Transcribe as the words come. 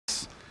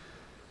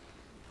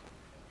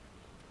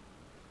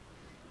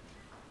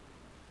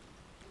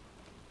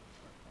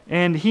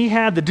And he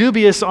had the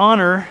dubious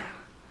honor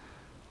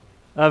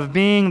of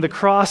being the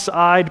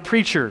cross-eyed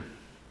preacher.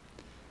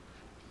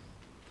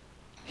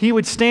 He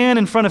would stand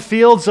in front of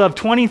fields of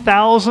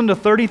 20,000 to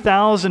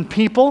 30,000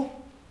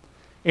 people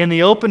in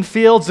the open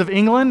fields of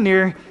England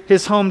near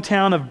his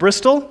hometown of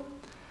Bristol.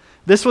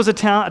 This was a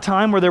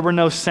time where there were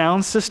no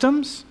sound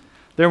systems,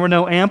 there were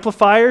no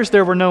amplifiers,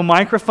 there were no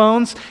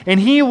microphones, and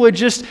he would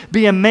just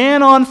be a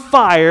man on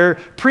fire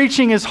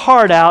preaching his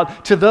heart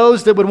out to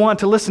those that would want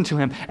to listen to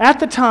him. At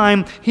the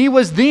time, he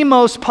was the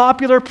most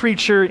popular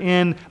preacher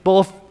in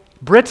both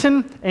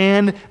Britain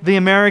and the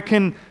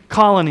American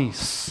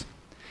colonies.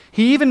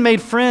 He even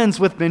made friends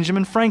with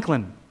Benjamin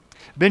Franklin.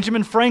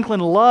 Benjamin Franklin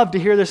loved to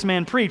hear this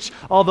man preach,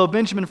 although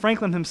Benjamin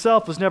Franklin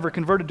himself was never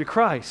converted to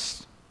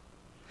Christ.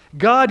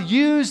 God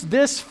used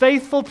this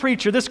faithful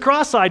preacher, this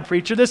cross-eyed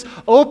preacher, this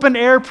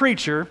open-air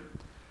preacher,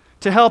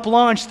 to help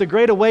launch the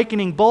Great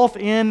Awakening both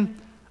in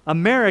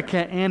America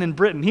and in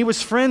Britain. He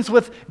was friends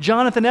with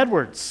Jonathan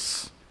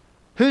Edwards.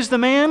 Who's the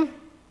man?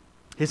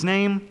 His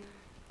name,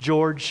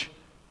 George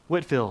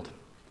Whitefield,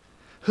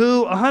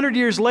 who 100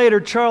 years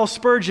later Charles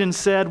Spurgeon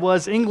said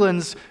was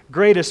England's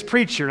greatest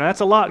preacher. Now, that's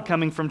a lot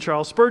coming from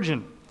Charles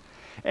Spurgeon.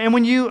 And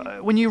when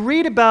you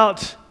read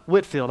about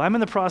Whitefield, I'm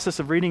in the process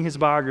of reading his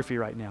biography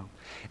right now,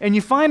 and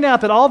you find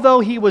out that although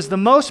he was the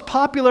most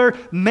popular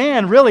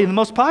man, really the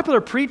most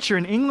popular preacher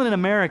in England and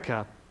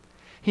America,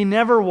 he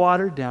never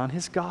watered down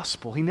his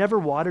gospel. He never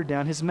watered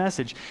down his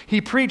message.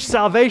 He preached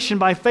salvation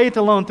by faith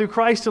alone, through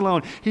Christ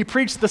alone. He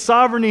preached the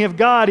sovereignty of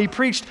God. He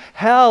preached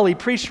hell. He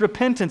preached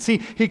repentance.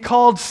 He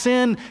called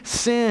sin,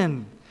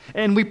 sin.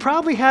 And we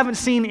probably haven't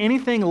seen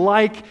anything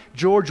like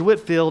George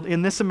Whitefield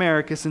in this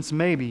America since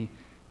maybe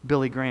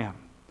Billy Graham.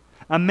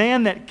 A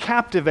man that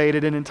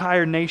captivated an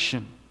entire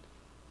nation.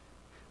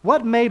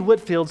 What made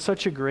Whitefield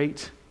such a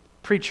great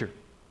preacher?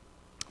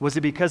 Was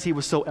it because he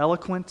was so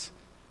eloquent?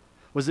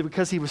 Was it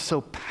because he was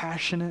so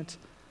passionate?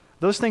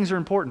 Those things are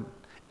important,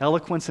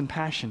 eloquence and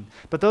passion.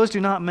 But those do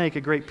not make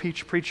a great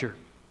preacher.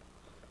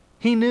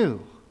 He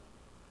knew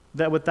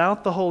that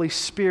without the Holy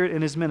Spirit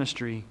in his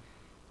ministry,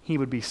 he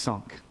would be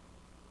sunk.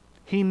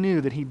 He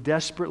knew that he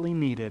desperately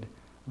needed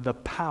the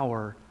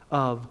power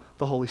of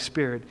the Holy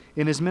Spirit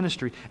in his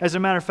ministry. As a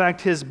matter of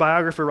fact, his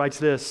biographer writes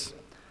this: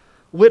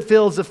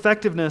 Whitefield's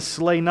effectiveness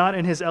lay not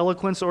in his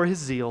eloquence or his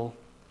zeal.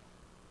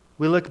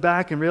 We look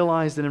back and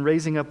realize that in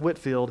raising up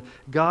Whitefield,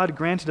 God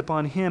granted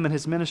upon him and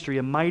his ministry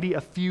a mighty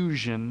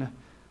effusion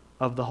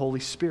of the Holy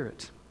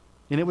Spirit.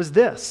 And it was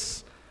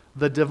this,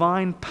 the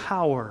divine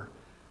power,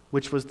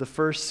 which was the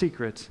first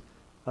secret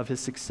of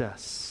his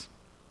success.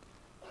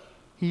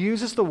 He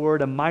uses the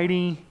word a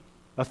mighty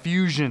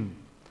effusion.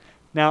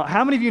 Now,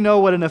 how many of you know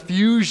what an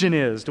effusion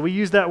is? Do we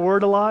use that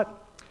word a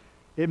lot?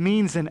 It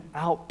means an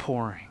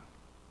outpouring.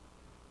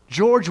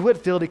 George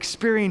Whitefield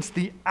experienced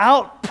the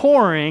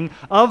outpouring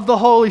of the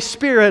Holy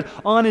Spirit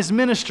on his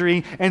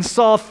ministry and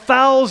saw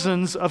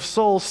thousands of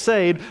souls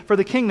saved for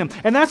the kingdom.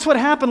 And that's what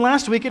happened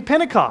last week at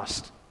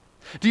Pentecost.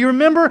 Do you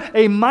remember?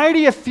 A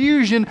mighty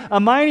effusion, a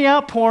mighty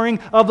outpouring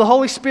of the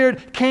Holy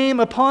Spirit came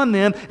upon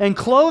them and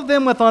clothed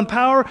them with on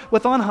power,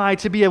 with on high,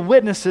 to be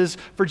witnesses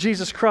for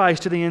Jesus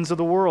Christ to the ends of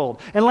the world.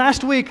 And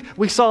last week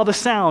we saw the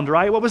sound,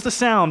 right? What was the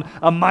sound?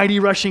 A mighty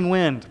rushing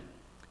wind.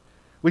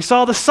 We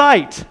saw the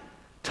sight.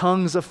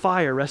 Tongues of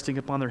fire resting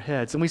upon their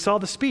heads. And we saw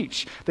the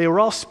speech. They were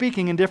all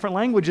speaking in different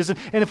languages. And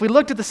if we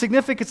looked at the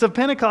significance of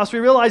Pentecost, we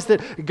realized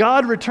that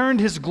God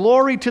returned His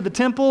glory to the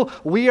temple.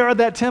 We are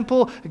that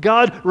temple.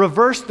 God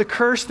reversed the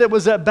curse that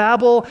was at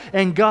Babel.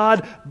 And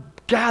God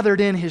gathered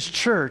in His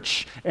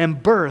church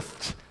and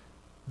birthed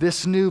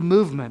this new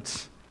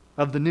movement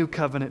of the new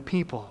covenant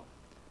people.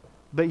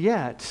 But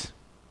yet,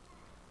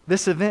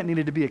 this event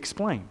needed to be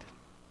explained.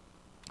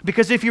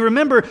 Because if you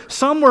remember,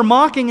 some were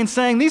mocking and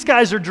saying, these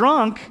guys are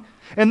drunk.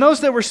 And those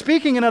that were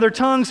speaking in other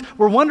tongues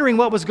were wondering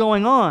what was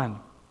going on.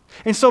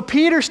 And so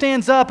Peter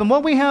stands up, and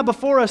what we have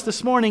before us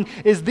this morning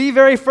is the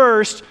very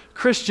first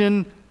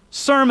Christian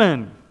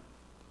sermon.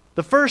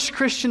 The first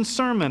Christian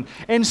sermon.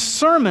 And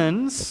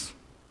sermons,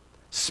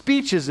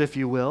 speeches if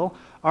you will,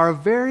 are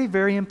very,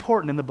 very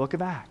important in the book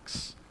of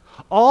Acts.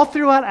 All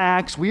throughout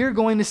Acts, we are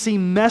going to see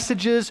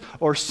messages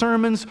or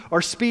sermons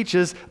or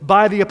speeches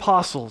by the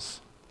apostles.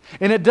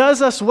 And it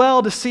does us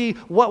well to see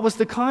what was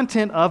the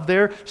content of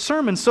their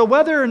sermon. So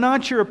whether or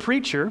not you're a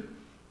preacher,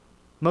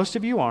 most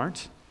of you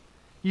aren't,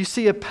 you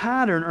see a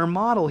pattern or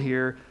model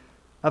here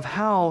of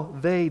how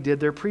they did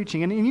their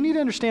preaching. And you need to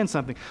understand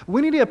something.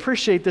 We need to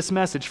appreciate this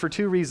message for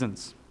two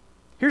reasons.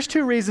 Here's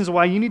two reasons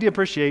why you need to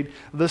appreciate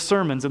the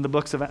sermons in the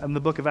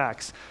book of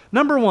Acts.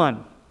 Number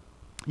one,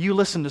 you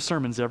listen to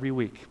sermons every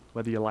week,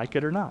 whether you like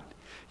it or not.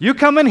 You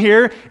come in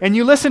here and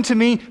you listen to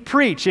me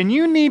preach, and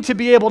you need to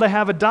be able to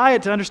have a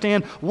diet to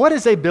understand what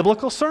is a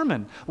biblical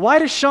sermon. Why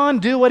does Sean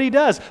do what he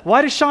does?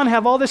 Why does Sean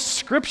have all this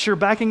scripture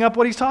backing up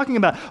what he's talking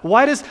about?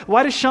 Why does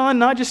Sean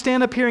not just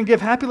stand up here and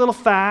give happy little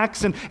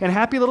facts and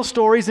happy little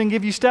stories and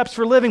give you steps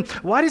for living?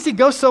 Why does he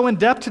go so in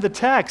depth to the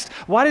text?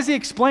 Why does he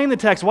explain the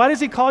text? Why does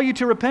he call you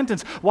to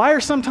repentance? Why are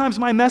sometimes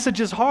my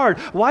messages hard?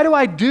 Why do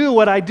I do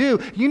what I do?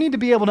 You need to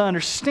be able to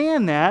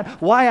understand that,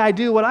 why I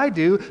do what I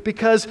do,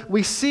 because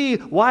we see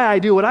why I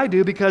do what I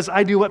do, because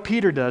I do what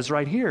Peter does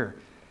right here.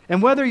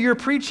 And whether you're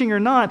preaching or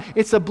not,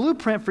 it's a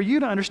blueprint for you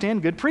to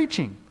understand good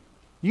preaching.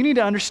 You need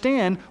to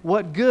understand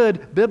what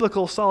good,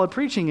 biblical, solid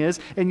preaching is,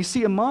 and you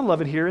see a model of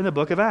it here in the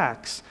book of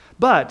Acts.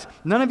 But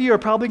none of you are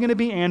probably going to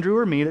be Andrew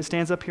or me that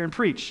stands up here and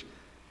preach.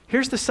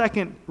 Here's the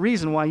second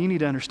reason why you need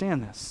to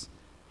understand this.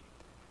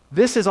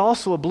 This is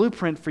also a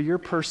blueprint for your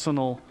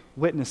personal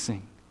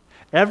witnessing.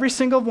 Every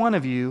single one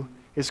of you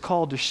is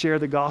called to share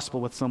the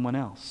gospel with someone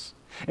else.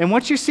 And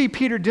what you see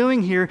Peter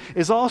doing here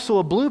is also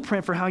a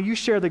blueprint for how you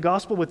share the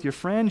gospel with your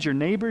friends, your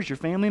neighbors, your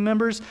family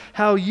members,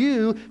 how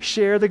you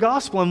share the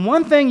gospel. And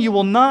one thing you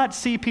will not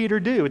see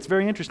Peter do, it's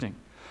very interesting.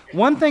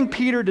 One thing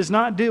Peter does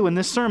not do in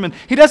this sermon,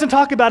 he doesn't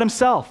talk about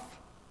himself.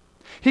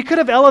 He could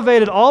have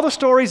elevated all the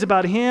stories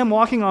about him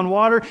walking on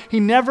water. He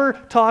never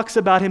talks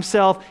about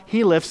himself.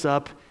 He lifts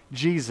up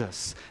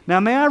Jesus. Now,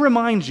 may I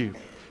remind you,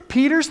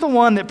 Peter's the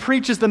one that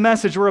preaches the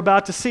message we're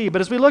about to see. But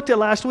as we looked at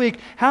last week,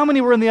 how many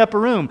were in the upper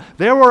room?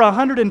 There were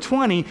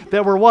 120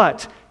 that were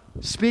what?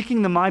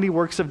 Speaking the mighty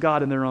works of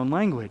God in their own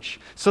language.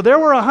 So there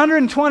were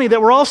 120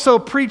 that were also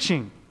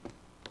preaching.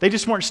 They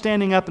just weren't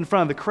standing up in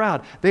front of the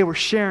crowd. They were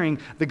sharing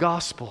the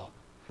gospel.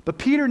 But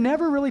Peter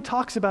never really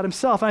talks about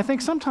himself. And I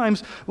think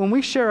sometimes when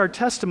we share our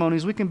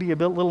testimonies, we can be a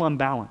little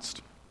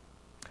unbalanced.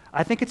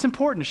 I think it's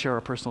important to share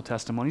our personal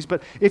testimonies,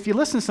 but if you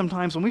listen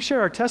sometimes, when we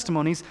share our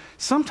testimonies,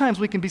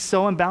 sometimes we can be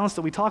so unbalanced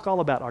that we talk all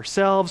about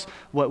ourselves,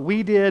 what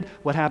we did,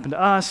 what happened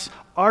to us,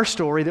 our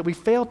story, that we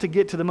fail to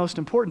get to the most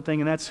important thing,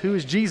 and that's who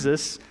is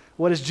Jesus,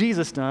 what has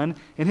Jesus done,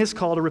 and his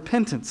call to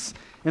repentance.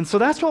 And so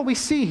that's what we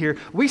see here.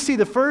 We see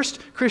the first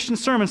Christian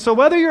sermon. So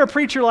whether you're a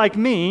preacher like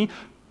me,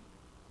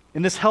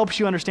 and this helps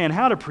you understand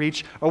how to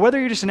preach, or whether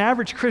you're just an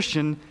average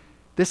Christian,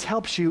 this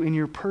helps you in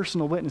your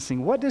personal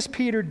witnessing. What does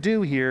Peter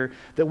do here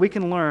that we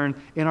can learn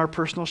in our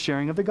personal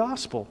sharing of the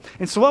gospel?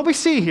 And so what we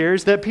see here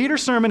is that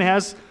Peter's sermon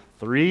has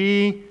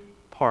 3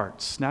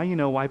 parts. Now you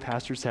know why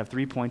pastors have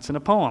 3 points in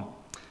a poem.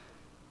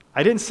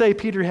 I didn't say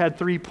Peter had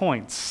 3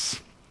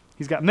 points.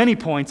 He's got many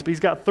points, but he's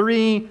got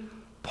 3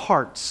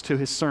 parts to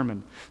his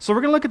sermon. So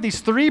we're going to look at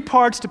these 3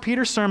 parts to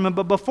Peter's sermon,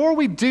 but before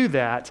we do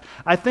that,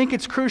 I think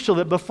it's crucial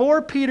that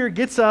before Peter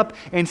gets up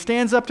and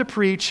stands up to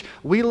preach,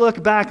 we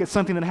look back at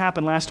something that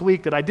happened last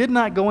week that I did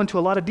not go into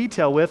a lot of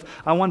detail with.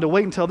 I wanted to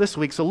wait until this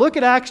week. So look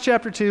at Acts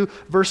chapter 2,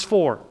 verse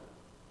 4.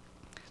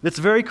 It's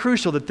very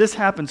crucial that this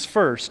happens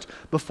first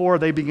before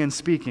they begin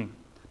speaking.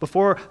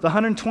 Before the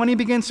 120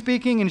 begin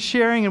speaking and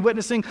sharing and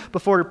witnessing,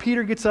 before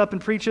Peter gets up and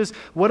preaches,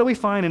 what do we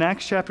find in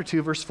Acts chapter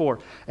 2, verse 4?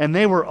 And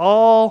they were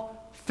all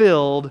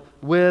filled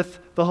with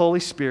the Holy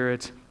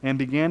Spirit and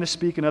began to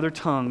speak in other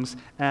tongues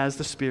as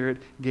the Spirit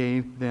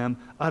gave them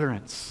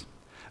utterance.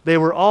 They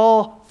were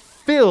all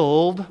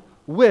filled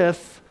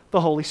with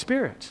the Holy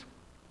Spirit.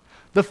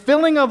 The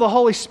filling of the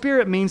Holy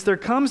Spirit means there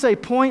comes a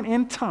point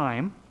in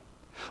time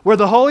where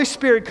the Holy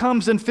Spirit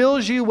comes and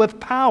fills you with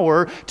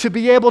power to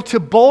be able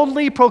to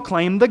boldly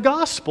proclaim the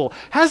gospel.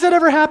 Has that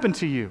ever happened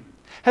to you?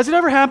 Has it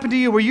ever happened to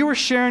you where you were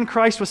sharing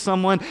Christ with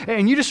someone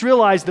and you just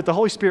realized that the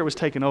Holy Spirit was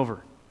taking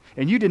over?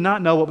 And you did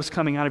not know what was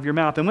coming out of your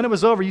mouth. And when it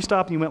was over, you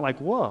stopped and you went like,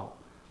 whoa,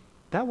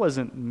 that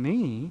wasn't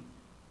me.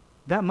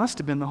 That must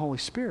have been the Holy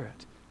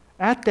Spirit.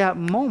 At that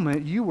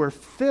moment, you were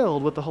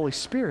filled with the Holy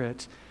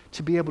Spirit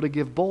to be able to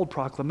give bold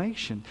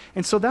proclamation.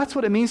 And so that's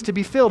what it means to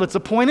be filled. It's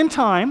a point in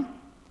time.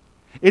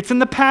 It's in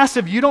the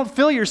passive. You don't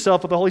fill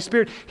yourself with the Holy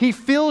Spirit. He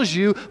fills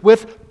you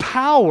with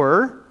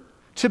power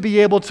to be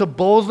able to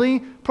boldly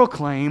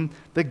proclaim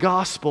the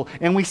gospel.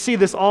 And we see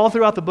this all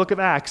throughout the book of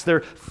Acts.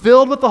 They're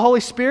filled with the Holy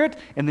Spirit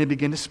and they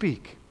begin to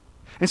speak.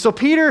 And so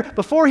Peter,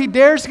 before he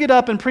dares to get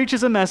up and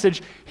preaches a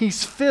message,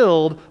 he's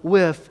filled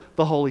with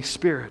the Holy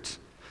Spirit.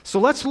 So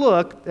let's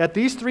look at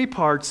these 3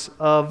 parts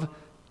of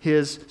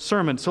his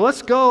sermon. So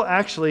let's go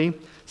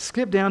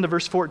skip down to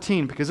verse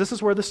 14 because this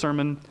is where the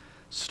sermon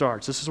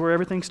starts. This is where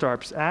everything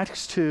starts.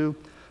 Acts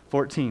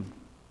 2:14.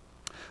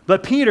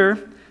 But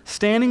Peter,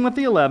 standing with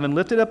the 11,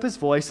 lifted up his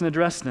voice and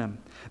addressed them.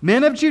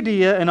 Men of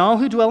Judea and all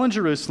who dwell in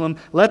Jerusalem,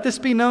 let this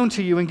be known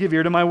to you and give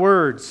ear to my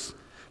words.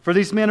 For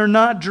these men are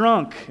not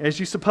drunk, as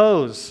you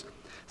suppose,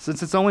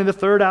 since it's only the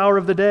 3rd hour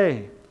of the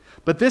day.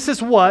 But this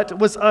is what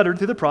was uttered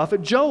through the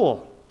prophet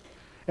Joel.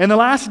 In the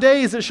last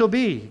days it shall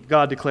be,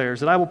 God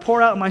declares, that I will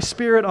pour out my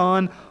Spirit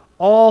on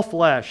all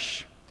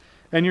flesh.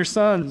 And your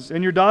sons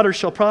and your daughters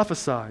shall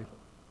prophesy.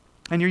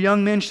 And your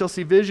young men shall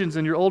see visions,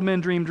 and your old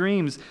men dream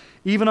dreams.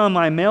 even on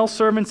my male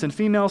servants and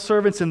female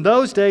servants. In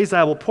those days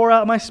I will pour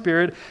out my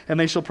Spirit, and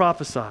they shall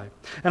prophesy.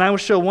 And I will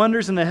show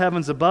wonders in the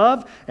heavens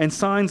above, and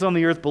signs on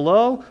the earth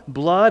below,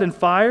 blood and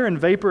fire and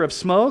vapor of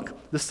smoke.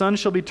 The sun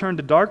shall be turned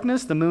to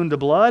darkness, the moon to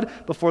blood,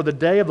 before the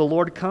day of the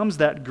Lord comes,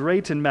 that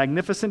great and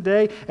magnificent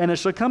day. And it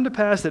shall come to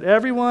pass that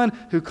everyone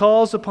who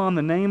calls upon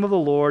the name of the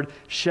Lord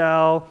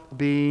shall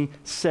be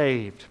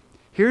saved.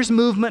 Here's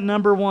movement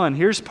number one.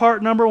 Here's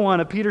part number one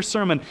of Peter's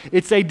sermon.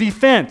 It's a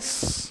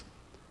defense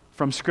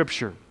from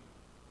Scripture.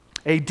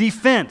 A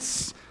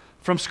defense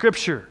from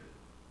Scripture.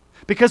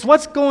 Because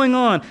what's going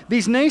on?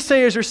 These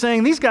naysayers are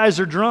saying these guys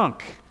are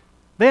drunk.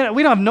 We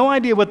don't have no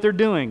idea what they're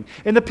doing.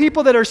 And the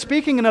people that are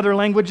speaking in other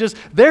languages,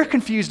 they're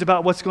confused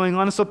about what's going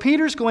on. And so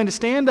Peter's going to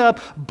stand up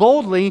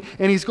boldly,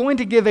 and he's going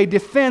to give a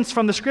defense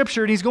from the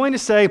Scripture. And he's going to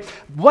say,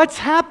 what's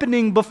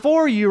happening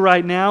before you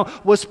right now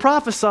was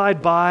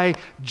prophesied by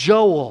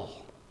Joel.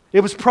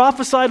 It was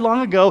prophesied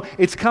long ago.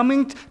 It's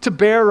coming to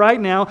bear right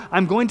now.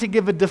 I'm going to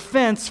give a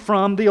defense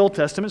from the Old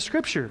Testament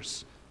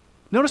Scriptures.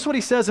 Notice what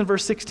he says in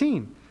verse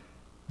 16.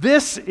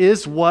 This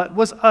is what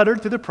was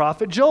uttered through the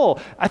prophet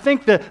Joel. I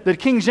think that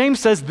King James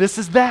says this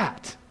is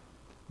that.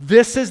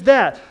 This is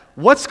that.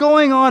 What's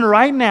going on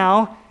right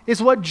now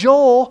is what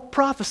Joel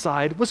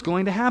prophesied was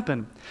going to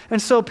happen.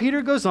 And so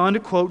Peter goes on to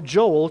quote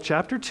Joel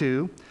chapter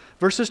 2,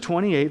 verses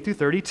 28 through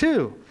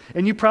 32.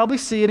 And you probably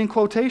see it in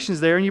quotations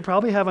there, and you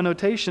probably have a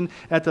notation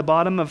at the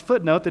bottom of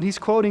footnote that he's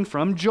quoting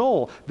from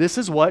Joel. This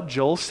is what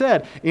Joel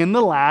said. In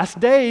the last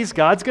days,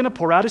 God's going to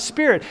pour out His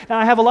Spirit. Now,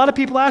 I have a lot of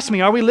people ask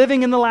me, are we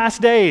living in the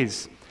last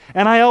days?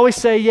 And I always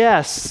say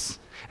yes.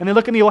 And they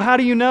look at me, well, how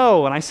do you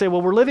know? And I say,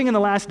 well, we're living in the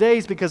last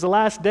days because the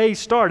last days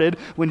started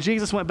when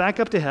Jesus went back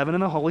up to heaven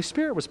and the Holy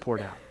Spirit was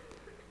poured out.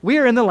 We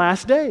are in the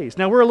last days.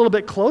 Now, we're a little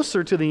bit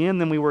closer to the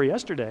end than we were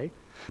yesterday.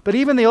 But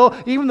even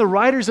the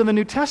writers of the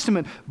New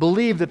Testament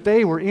believed that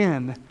they were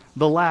in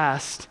the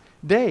last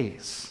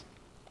days.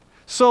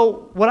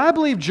 So what I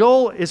believe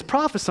Joel is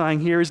prophesying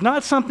here is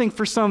not something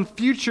for some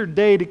future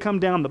day to come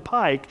down the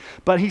pike,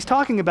 but he's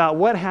talking about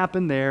what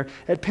happened there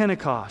at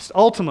Pentecost,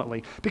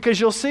 ultimately.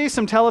 Because you'll see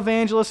some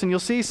televangelists and you'll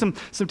see some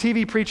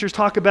TV preachers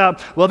talk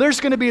about, well,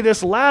 there's going to be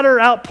this latter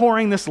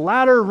outpouring, this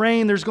latter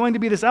rain. There's going to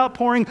be this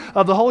outpouring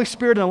of the Holy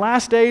Spirit in the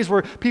last days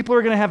where people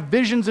are going to have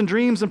visions and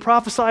dreams and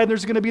prophesy, and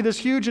there's going to be this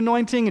huge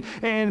anointing,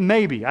 and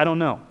maybe, I don't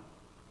know.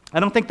 I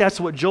don't think that's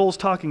what Joel's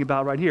talking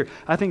about right here.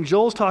 I think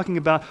Joel's talking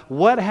about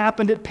what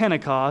happened at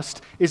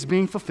Pentecost is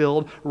being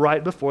fulfilled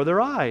right before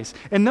their eyes.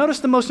 And notice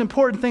the most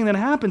important thing that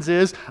happens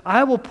is,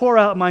 I will pour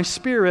out my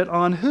Spirit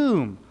on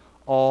whom?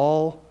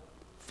 All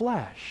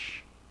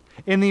flesh.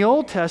 In the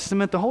Old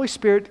Testament, the Holy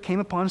Spirit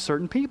came upon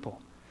certain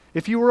people.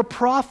 If you were a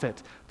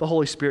prophet, the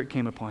Holy Spirit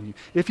came upon you.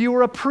 If you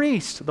were a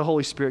priest, the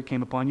Holy Spirit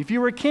came upon you. If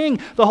you were a king,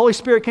 the Holy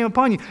Spirit came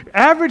upon you.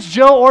 Average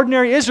Joe,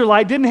 ordinary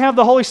Israelite, didn't have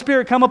the Holy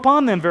Spirit come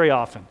upon them very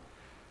often.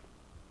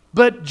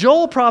 But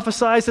Joel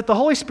prophesies that the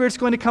Holy Spirit's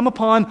going to come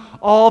upon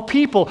all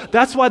people.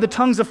 That's why the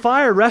tongues of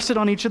fire rested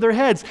on each of their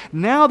heads.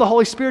 Now the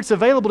Holy Spirit's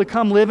available to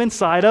come live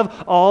inside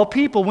of all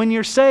people. When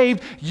you're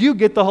saved, you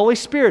get the Holy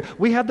Spirit.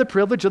 We have the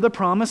privilege of the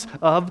promise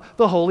of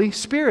the Holy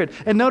Spirit.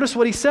 And notice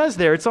what he says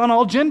there. It's on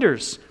all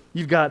genders.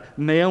 You've got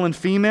male and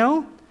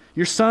female.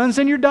 Your sons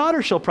and your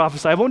daughters shall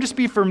prophesy. It won't just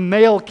be for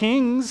male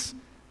kings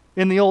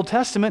in the Old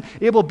Testament.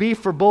 It will be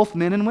for both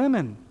men and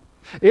women.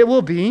 It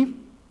will be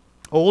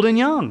old and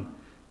young.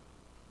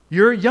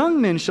 Your young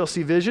men shall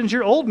see visions,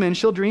 your old men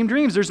shall dream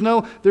dreams. There's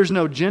no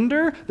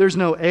gender, there's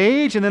no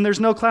age, and then there's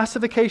no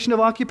classification of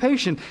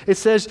occupation. It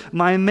says,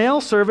 my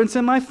male servants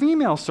and my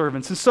female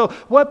servants. And so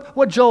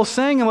what Joel's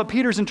saying and what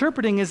Peter's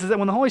interpreting is that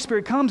when the Holy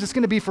Spirit comes, it's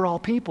going to be for all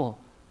people.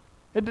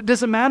 It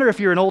doesn't matter if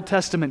you're an Old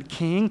Testament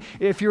king,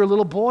 if you're a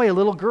little boy, a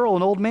little girl,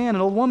 an old man,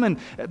 an old woman.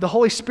 The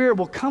Holy Spirit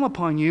will come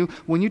upon you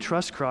when you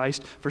trust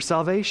Christ for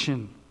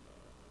salvation.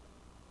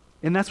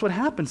 And that's what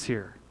happens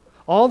here.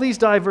 All these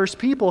diverse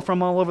people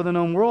from all over the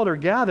known world are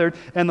gathered,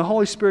 and the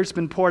Holy Spirit's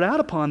been poured out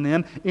upon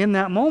them in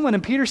that moment.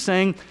 And Peter's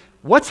saying,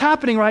 what's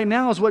happening right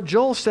now is what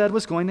Joel said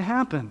was going to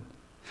happen.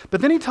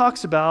 But then he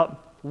talks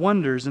about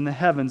wonders in the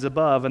heavens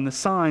above and the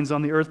signs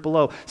on the earth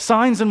below.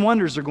 Signs and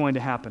wonders are going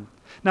to happen.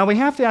 Now we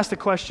have to ask the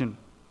question,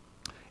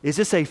 is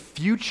this a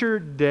future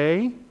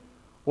day,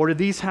 or did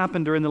these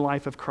happen during the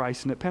life of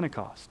Christ and at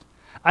Pentecost?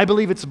 I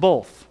believe it's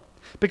both.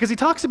 Because he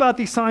talks about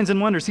these signs and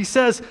wonders. He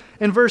says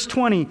in verse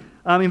 21,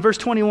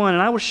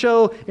 and I will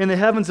show in the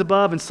heavens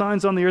above and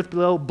signs on the earth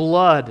below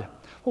blood.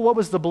 Well, what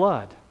was the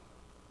blood?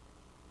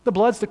 The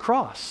blood's the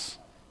cross.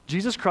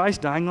 Jesus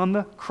Christ dying on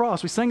the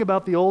cross. We sang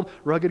about the old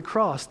rugged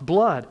cross,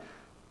 blood.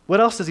 What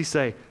else does he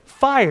say?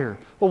 Fire.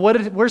 Well,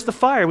 where's the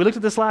fire? We looked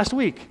at this last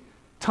week.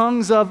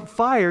 Tongues of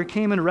fire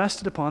came and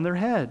rested upon their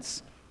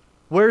heads.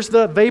 Where's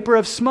the vapor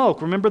of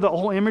smoke? Remember the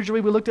whole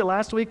imagery we looked at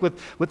last week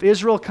with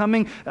Israel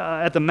coming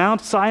at the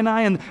Mount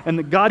Sinai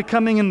and God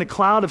coming in the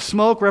cloud of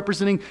smoke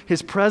representing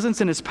His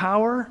presence and His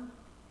power?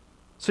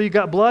 So you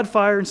got blood,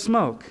 fire, and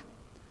smoke.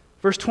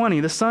 Verse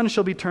 20, the sun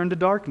shall be turned to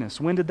darkness.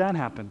 When did that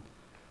happen?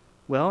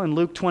 Well, in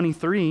Luke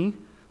 23,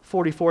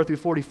 44 through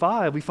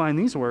 45, we find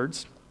these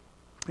words.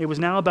 It was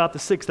now about the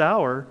 6th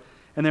hour,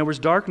 And there was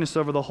darkness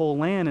over the whole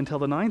land until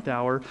the 9th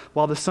hour,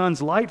 while the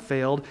sun's light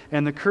failed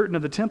and the curtain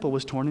of the temple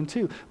was torn in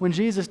two. When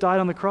Jesus died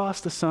on the cross,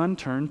 the sun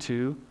turned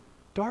to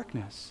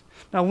darkness.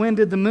 Now, when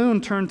did the moon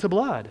turn to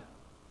blood?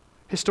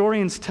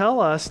 Historians tell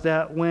us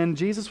that when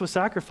Jesus was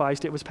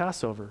sacrificed, it was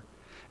Passover.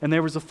 And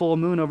there was a full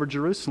moon over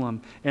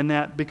Jerusalem. And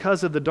that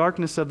because of the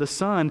darkness of the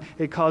sun,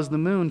 it caused the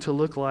moon to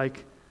look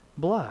like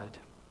blood.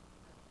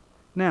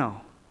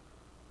 Now,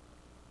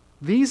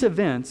 these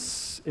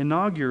events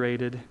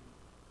inaugurated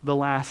the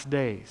last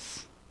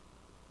days.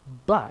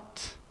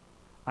 But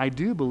I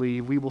do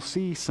believe we will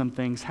see some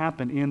things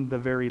happen in the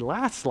very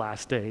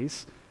last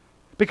days,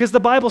 because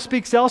the Bible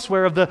speaks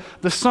elsewhere of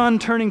the sun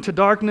turning to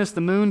darkness, the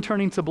moon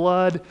turning to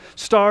blood,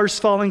 stars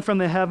falling from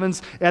the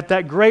heavens at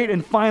that great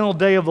and final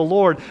day of the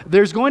Lord.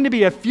 There's going to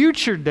be a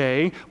future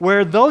day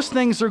where those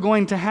things are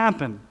going to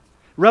happen.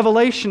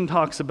 Revelation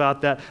talks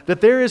about that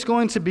there is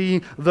going to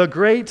be the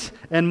great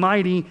and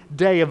mighty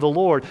day of the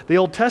Lord. The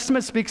Old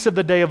Testament speaks of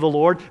the day of the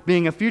Lord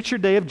being a future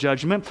day of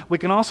judgment. We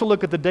can also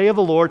look at the day of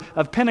the Lord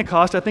of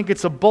Pentecost. I think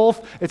it's a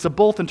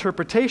both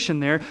interpretation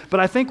there. But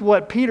I think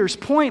what Peter's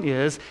point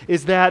is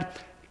that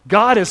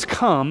God has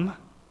come.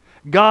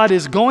 God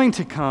is going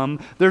to come.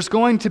 There's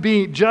going to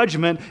be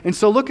judgment. And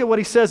so look at what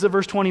he says at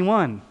verse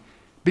 21.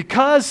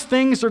 Because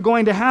things are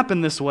going to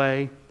happen this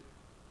way,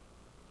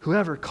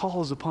 whoever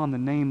calls upon the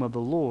name of the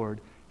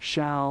Lord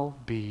shall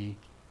be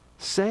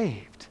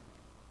saved.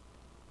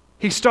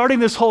 He's starting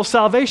this whole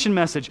salvation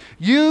message.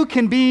 You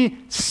can be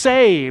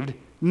saved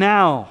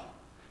now.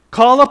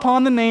 Call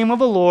upon the name of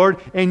the Lord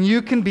and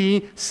you can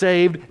be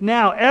saved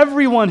now.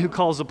 Everyone who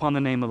calls upon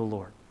the name of the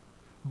Lord.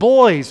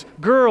 Boys,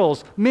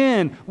 girls,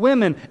 men,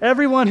 women,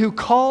 everyone who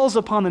calls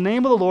upon the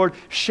name of the Lord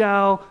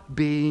shall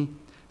be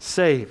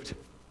saved.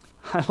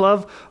 I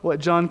love what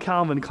John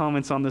Calvin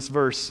comments on this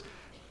verse.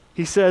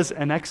 He says,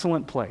 an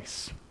excellent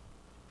place.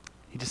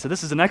 He just said,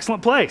 this is an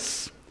excellent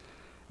place.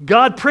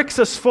 God pricks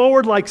us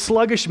forward like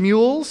sluggish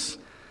mules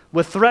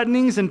with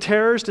threatenings and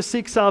terrors to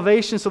seek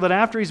salvation, so that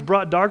after he's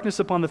brought darkness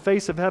upon the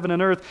face of heaven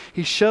and earth,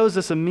 he shows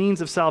us a means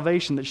of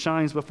salvation that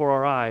shines before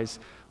our eyes.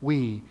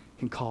 We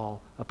can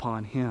call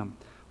upon him.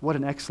 What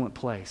an excellent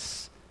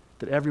place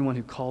that everyone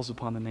who calls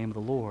upon the name of the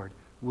Lord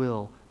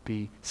will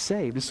be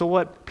saved. And so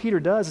what Peter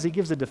does is he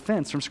gives a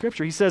defense from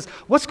Scripture. He says,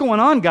 what's going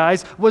on,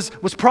 guys, was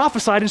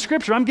prophesied in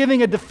Scripture. I'm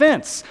giving a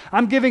defense.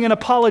 I'm giving an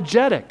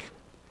apologetic.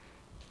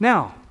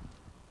 Now,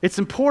 it's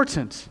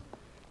important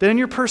that in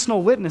your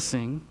personal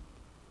witnessing,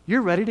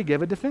 you're ready to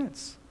give a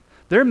defense.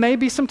 There may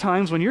be some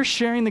times when you're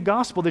sharing the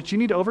gospel that you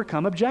need to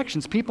overcome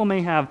objections. People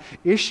may have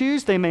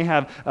issues. They may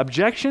have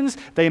objections.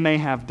 They may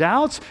have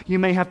doubts. You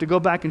may have to go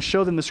back and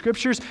show them the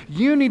Scriptures.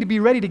 You need to be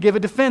ready to give a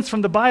defense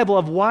from the Bible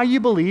of why you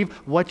believe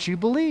what you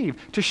believe,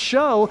 to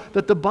show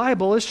that the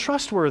Bible is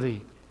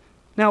trustworthy.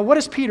 Now, what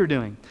is Peter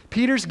doing?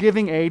 Peter's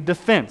giving a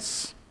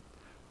defense.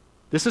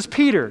 This is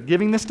Peter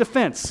giving this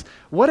defense.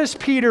 What does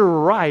Peter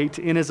write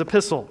in his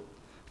epistle?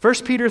 1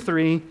 Peter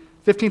 3,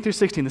 15 through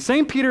 16. The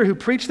same Peter who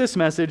preached this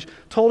message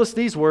told us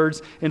these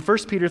words in 1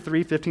 Peter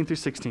 3, 15 through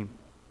 16.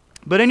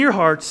 But in your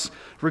hearts,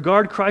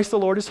 regard Christ the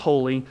Lord as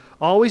holy,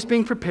 always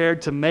being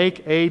prepared to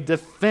make a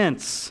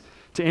defense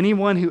to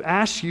anyone who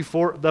asks you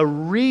for the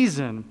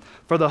reason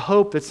for the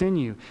hope that's in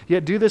you.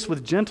 Yet do this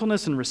with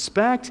gentleness and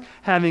respect,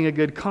 having a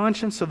good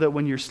conscience, so that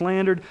when you're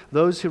slandered,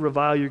 those who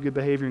revile your good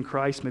behavior in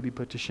Christ may be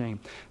put to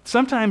shame.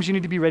 Sometimes you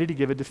need to be ready to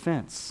give a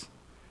defense,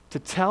 to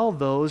tell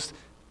those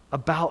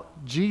about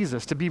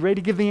Jesus, to be ready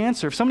to give the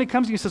answer. If somebody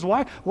comes to you and says,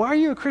 why are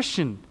you a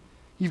Christian?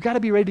 You've got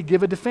to be ready to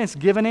give a defense,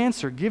 give an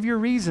answer, give your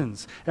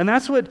reasons. And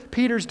that's what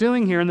Peter's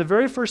doing here in the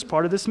very first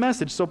part of this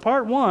message. So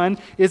part one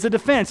is a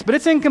defense, but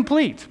it's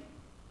incomplete.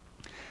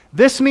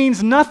 This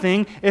means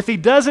nothing if he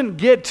doesn't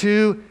get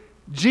to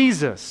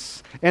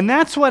Jesus. And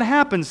that's what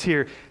happens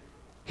here.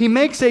 He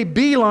makes a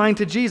beeline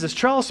to Jesus.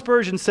 Charles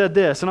Spurgeon said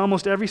this in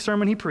almost every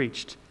sermon he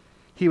preached.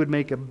 He would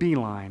make a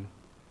beeline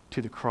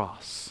to the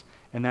cross.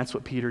 And that's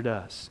what Peter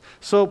does.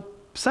 So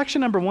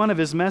section number one of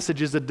his message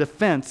is a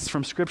defense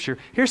from Scripture.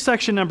 Here's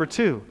section number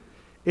two.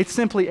 It's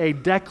simply a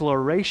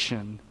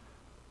declaration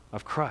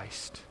of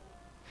Christ.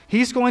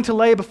 He's going to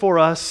lay before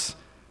us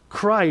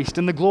Christ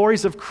and the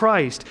glories of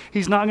Christ.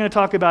 He's not going to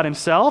talk about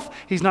himself.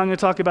 He's not going to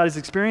talk about his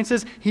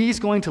experiences. He's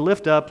going to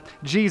lift up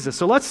Jesus.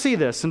 So let's see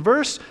this. In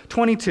verse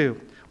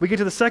 22, we get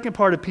to the second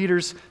part of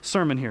Peter's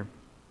sermon here.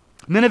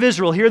 Men of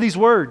Israel, hear these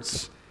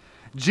words.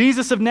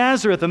 Jesus of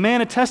Nazareth, a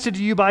man attested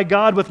to you by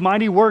God with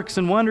mighty works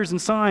and wonders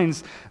and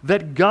signs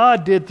that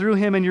God did through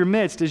him in your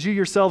midst, as you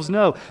yourselves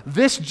know.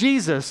 This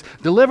Jesus,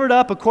 delivered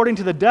up according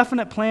to the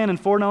definite plan and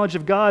foreknowledge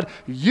of God,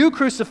 you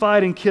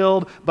crucified and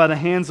killed by the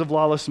hands of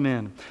lawless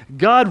men.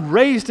 God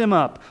raised him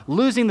up,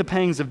 losing the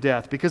pangs of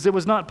death, because it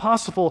was not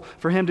possible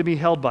for him to be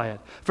held by it.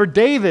 For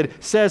David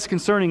says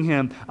concerning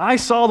him, I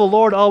saw the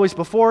Lord always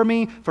before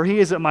me, for he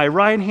is at my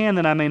right hand,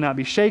 that I may not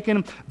be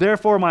shaken.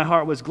 Therefore my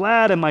heart was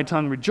glad and my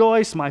tongue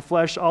rejoiced, my flesh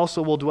flesh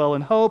also will dwell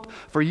in hope,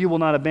 for you will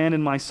not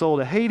abandon my soul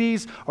to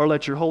Hades, or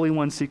let your Holy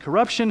One see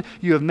corruption.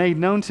 You have made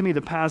known to me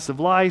the paths of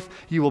life.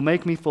 You will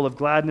make me full of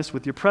gladness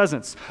with your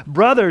presence.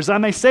 Brothers, I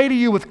may say to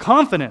you with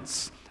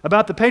confidence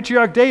about the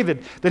patriarch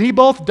David, that he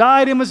both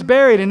died and was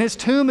buried, and his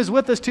tomb is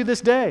with us to this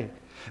day.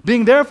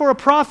 Being therefore a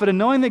prophet, and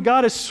knowing that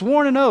God has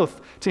sworn an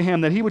oath to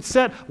him that he would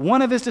set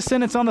one of his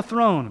descendants on the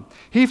throne,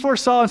 he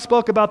foresaw and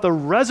spoke about the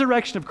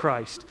resurrection of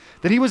Christ,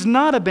 that he was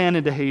not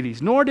abandoned to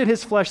Hades, nor did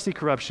his flesh see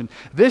corruption.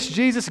 This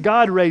Jesus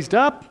God raised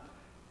up,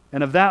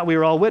 and of that we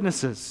are all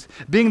witnesses.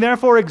 Being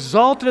therefore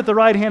exalted at the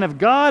right hand of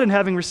God, and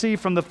having received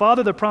from the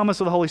Father the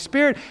promise of the Holy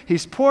Spirit,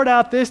 he's poured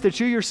out this that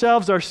you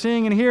yourselves are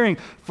seeing and hearing.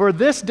 For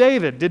this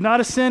David did not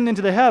ascend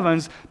into the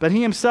heavens, but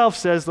he himself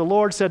says, the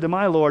Lord said to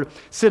my Lord,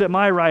 sit at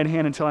my right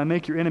hand until I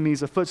make your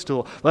enemies a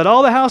footstool. Let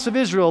all the house of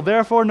Israel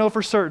therefore know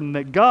for certain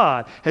that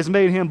God has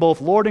made him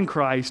both Lord and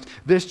Christ,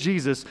 this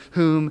Jesus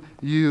whom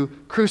you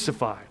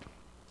crucified.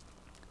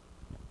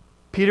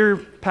 Peter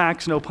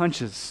packs no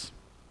punches.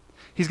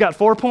 He's got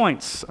 4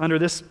 points under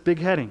this big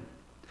heading.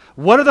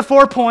 What are the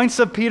 4 points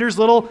of Peter's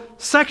little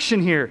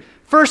section here?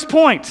 First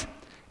point,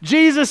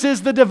 Jesus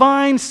is the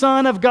divine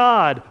Son of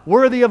God,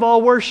 worthy of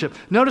all worship.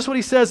 Notice what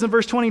he says in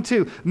verse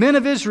 22. Men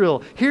of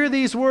Israel, hear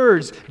these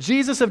words.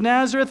 Jesus of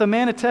Nazareth, a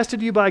man attested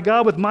to you by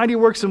God with mighty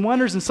works and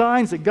wonders and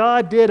signs that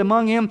God did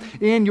among him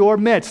in your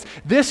midst.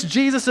 This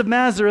Jesus of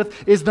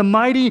Nazareth is the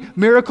mighty,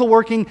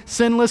 miracle-working,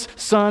 sinless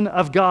Son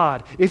of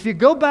God. If you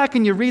go back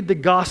and you read the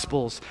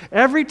Gospels,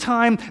 every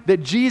time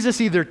that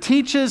Jesus either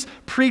teaches,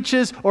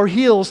 preaches, or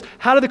heals,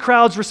 how do the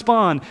crowds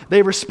respond?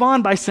 They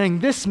respond by saying,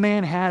 this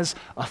man has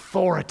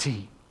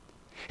authority.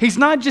 He's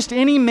not just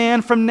any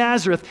man from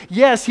Nazareth.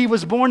 Yes, he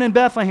was born in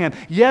Bethlehem.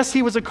 Yes,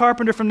 he was a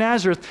carpenter from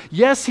Nazareth.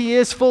 Yes, he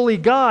is fully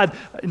God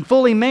and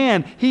fully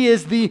man. He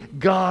is the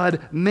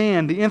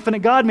God-man, the infinite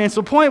God-man.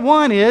 So point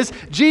 1 is,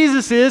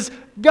 Jesus is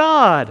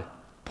God.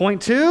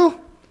 Point 2,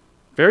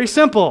 very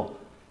simple.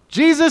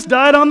 Jesus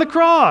died on the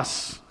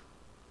cross.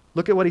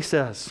 Look at what he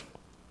says.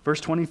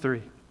 Verse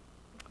 23.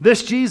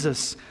 This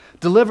Jesus,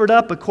 delivered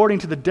up according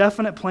to the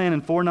definite plan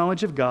and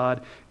foreknowledge of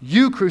God,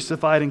 you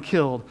crucified and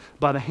killed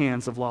by the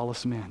hands of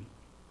lawless men.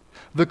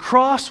 The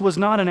cross was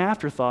not an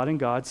afterthought in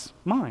God's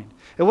mind.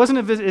 It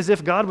wasn't as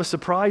if God was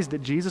surprised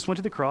that Jesus went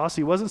to the cross.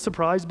 He wasn't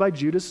surprised by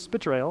Judas'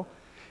 betrayal.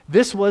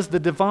 This was the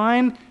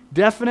divine,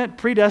 definite,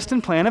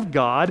 predestined plan of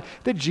God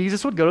that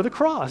Jesus would go to the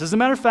cross. As a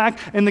matter of fact,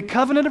 in the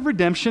covenant of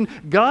redemption,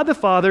 God the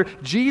Father,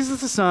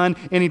 Jesus the Son,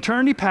 in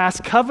eternity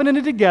past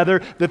covenanted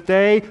together that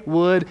they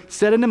would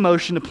set into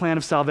motion the plan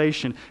of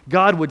salvation.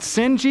 God would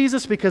send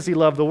Jesus because he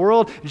loved the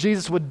world.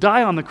 Jesus would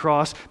die on the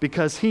cross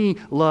because he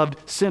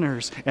loved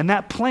sinners. And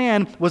that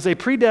plan was a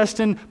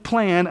predestined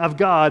plan of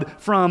God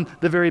from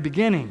the very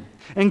beginning.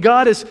 And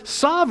God is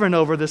sovereign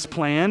over this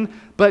plan,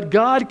 but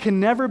God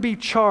can never be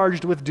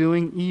charged with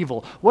doing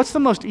evil. What's the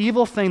most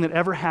evil thing that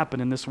ever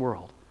happened in this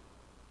world?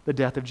 The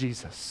death of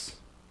Jesus.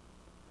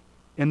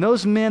 And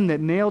those men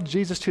that nailed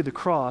Jesus to the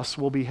cross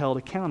will be held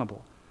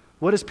accountable.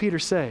 What does Peter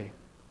say?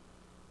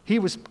 He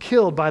was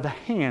killed by the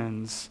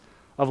hands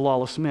of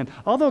lawless men.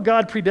 Although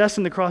God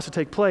predestined the cross to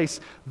take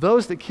place,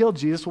 those that killed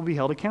Jesus will be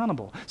held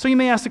accountable. So you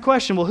may ask the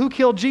question, well, who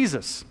killed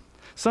Jesus?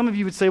 Some of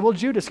you would say, well,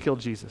 Judas killed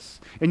Jesus.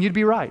 And you'd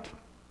be right.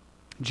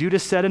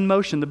 Judas set in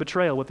motion the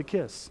betrayal with a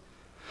kiss.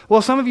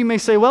 Well, some of you may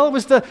say, well, it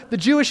was the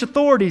Jewish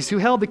authorities who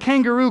held the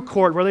kangaroo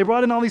court where they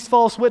brought in all these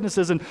false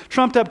witnesses and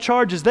trumped up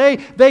charges.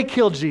 They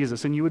killed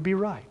Jesus, and you would be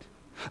right.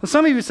 And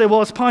some of you would say,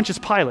 well, it's Pontius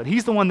Pilate.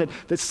 He's the one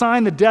that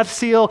signed the death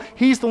seal.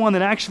 He's the one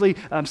that actually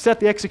set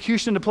the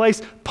execution into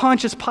place.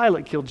 Pontius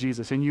Pilate killed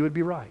Jesus, and you would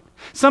be right.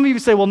 Some of you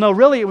would say, well, no,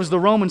 really, it was the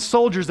Roman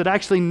soldiers that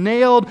actually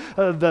nailed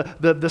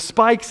the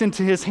spikes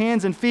into his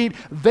hands and feet.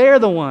 They're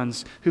the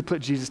ones who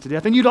put Jesus to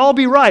death. And you'd all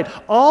be right.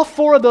 All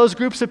 4 of those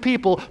groups of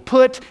people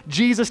put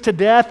Jesus to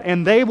death,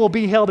 and they will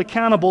be held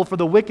accountable for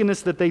the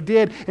wickedness that they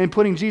did in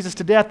putting Jesus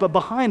to death. But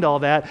behind all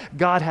that,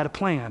 God had a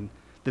plan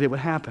that it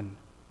would happen.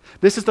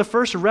 This is the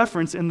first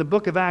reference in the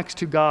book of Acts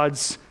to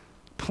God's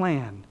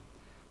plan.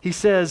 He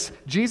says,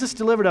 Jesus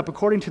delivered up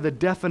according to the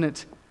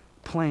definite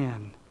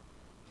plan.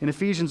 In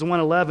Ephesians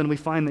 1:11, we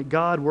find that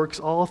God works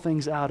all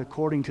things out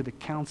according to the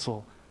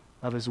counsel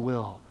of his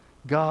will.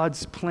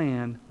 God's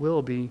plan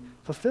will be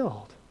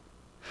fulfilled.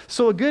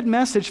 So a good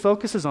message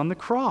focuses on the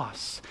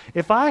cross.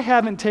 If I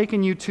haven't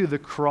taken you to the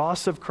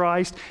cross of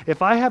Christ,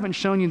 if I haven't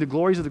shown you the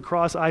glories of the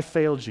cross, I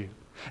failed you.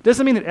 It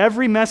doesn't mean that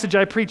every message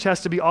I preach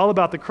has to be all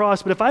about the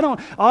cross, but if I don't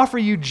offer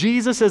you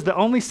Jesus as the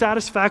only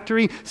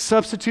satisfactory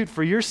substitute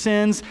for your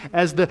sins,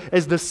 as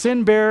the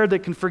sin bearer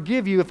that can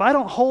forgive you, if I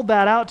don't hold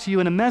that out to you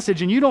in a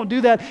message and you don't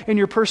do that in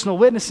your personal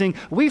witnessing,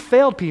 we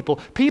failed people.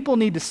 People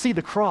need to see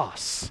the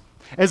cross.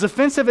 As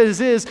offensive as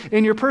it is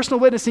in your personal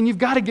witnessing, you've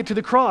got to get to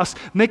the cross.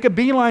 Make a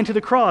beeline to the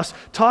cross.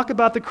 Talk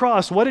about the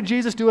cross. What did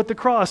Jesus do at the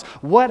cross?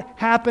 What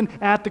happened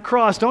at the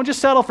cross? Don't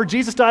just settle for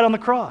Jesus died on the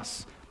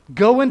cross.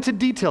 Go into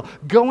detail.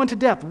 Go into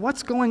depth.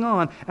 What's going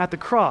on at the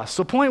cross?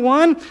 So point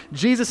 1,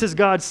 Jesus is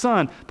God's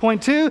Son.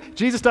 Point 2,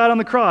 Jesus died on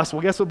the cross.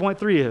 Well, guess what point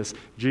 3 is?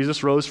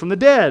 Jesus rose from the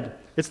dead.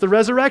 It's the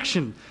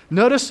resurrection.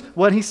 Notice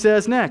what he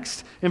says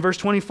next in verse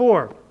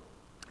 24.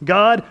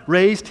 God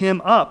raised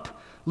him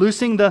up,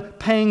 loosing the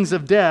pangs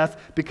of death,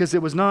 because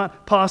it was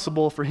not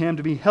possible for him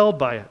to be held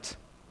by it.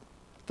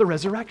 The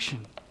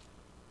resurrection.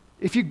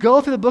 If you go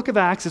through the book of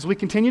Acts, as we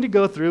continue to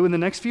go through in the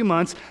next few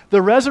months,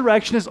 the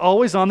resurrection is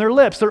always on their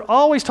lips. They're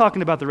always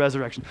talking about the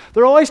resurrection.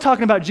 They're always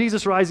talking about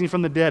Jesus rising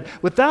from the dead.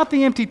 Without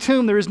the empty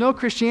tomb, there is no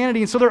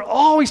Christianity, and so they're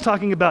always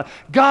talking about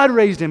God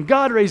raised him,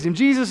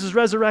 Jesus is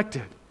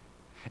resurrected.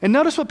 And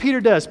notice what Peter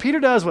does. Peter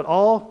does what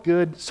all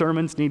good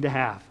sermons need to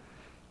have.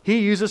 He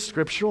uses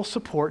scriptural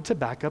support to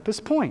back up his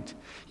point.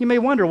 You may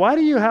wonder, why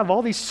do you have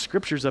all these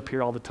scriptures up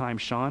here all the time,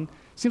 Sean?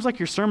 Seems like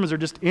your sermons are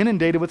just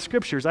inundated with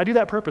scriptures. I do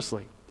that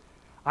purposely.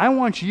 I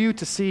want you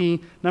to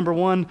see, number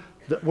one,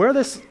 where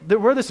this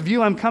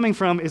view I'm coming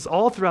from is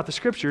all throughout the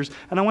scriptures,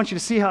 and I want you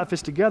to see how it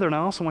fits together, and I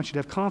also want you to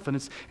have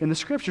confidence in the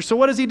scriptures. So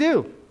what does he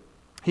do?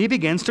 He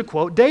begins to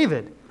quote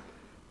David.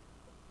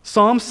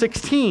 Psalm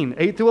 16,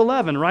 8 through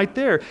 11, right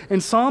there. In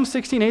Psalm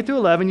 16, 8 through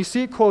 11, you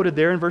see it quoted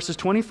there in verses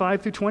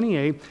 25 through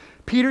 28.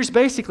 Peter's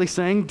basically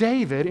saying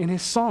David, in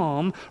his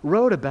psalm,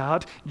 wrote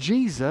about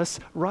Jesus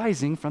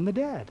rising from the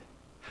dead.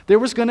 There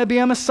was going to be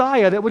a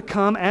Messiah that would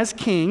come as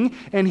king,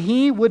 and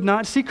he would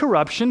not see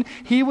corruption.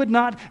 He would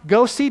not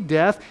go see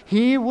death.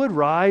 He would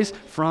rise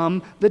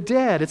from the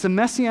dead. It's a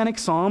messianic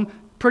psalm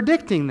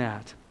predicting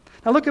that.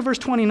 Now look at verse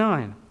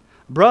 29.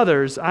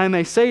 Brothers, I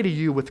may say to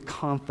you with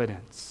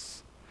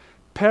confidence,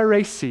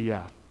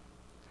 parousia.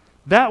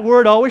 That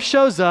word always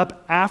shows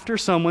up after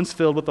someone's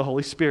filled with the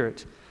Holy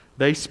Spirit.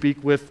 They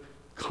speak with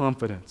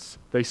confidence.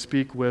 They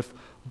speak with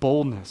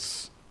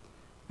boldness.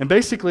 And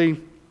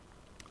basically,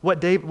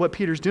 what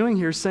Peter's doing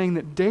here is saying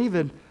that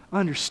David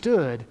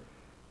understood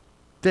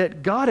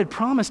that God had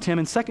promised him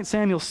in 2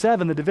 Samuel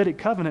 7, the Davidic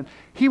covenant,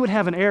 he would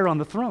have an heir on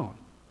the throne.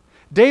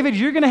 David,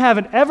 you're going to have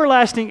an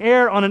everlasting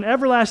heir on an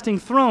everlasting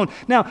throne.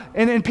 Now,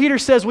 and Peter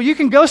says, well, you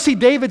can go see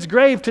David's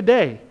grave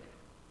today.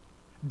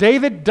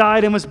 David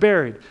died and was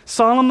buried.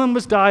 Solomon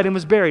died and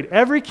was buried.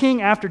 Every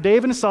king after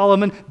David and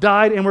Solomon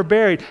died and were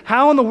buried.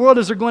 How in the world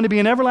is there going to be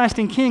an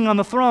everlasting king on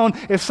the throne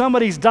if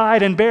somebody's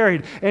died and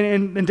buried?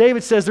 And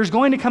David says, there's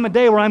going to come a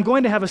day where I'm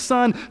going to have a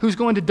son who's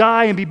going to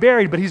die and be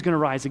buried, but he's going to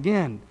rise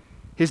again.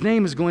 His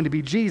name is going to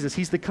be Jesus.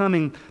 He's the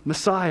coming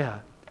Messiah.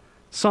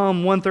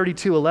 Psalm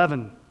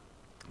 132:11.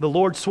 The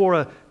Lord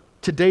swore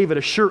to David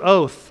a sure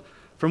oath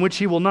from which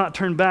he will not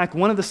turn back.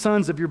 One of the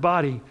sons of your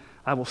body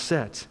I will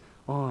set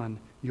on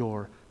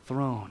your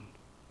throne.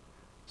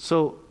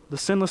 So the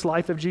sinless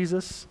life of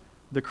Jesus,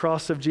 the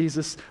cross of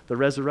Jesus, the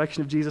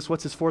resurrection of Jesus.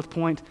 What's his fourth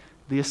point?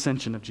 The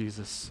ascension of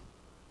Jesus.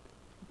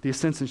 The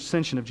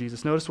ascension of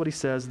Jesus. Notice what he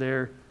says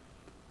there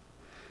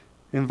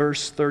in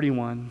verse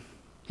 31.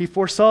 He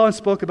foresaw and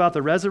spoke about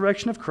the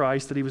resurrection of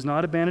Christ, that he was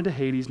not abandoned to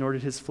Hades, nor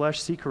did his flesh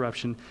see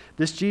corruption.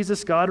 This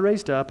Jesus God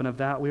raised up, and of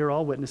that we are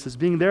all witnesses,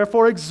 being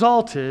therefore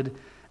exalted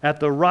at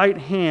the right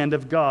hand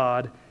of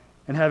God,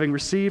 and having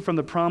received from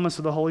the promise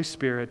of the Holy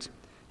Spirit,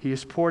 he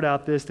has poured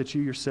out this that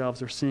you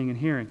yourselves are seeing and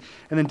hearing.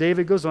 And then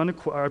Peter goes on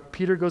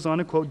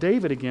to quote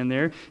David again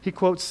there. He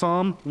quotes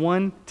Psalm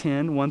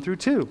 110, 1 through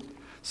 2.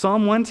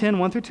 Psalm 110,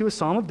 1 through 2, a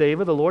psalm of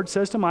David. The Lord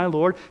says to my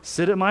Lord,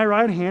 sit at my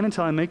right hand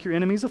until I make your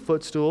enemies a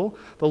footstool.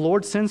 The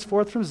Lord sends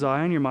forth from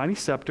Zion your mighty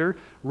scepter.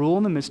 Rule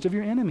in the midst of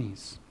your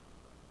enemies.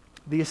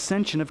 The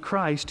ascension of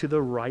Christ to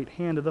the right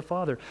hand of the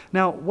Father.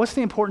 Now, what's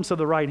the importance of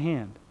the right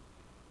hand?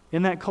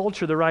 In that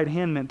culture, the right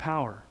hand meant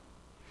power.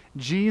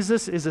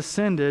 Jesus is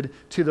ascended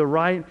to the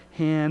right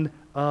hand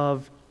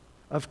of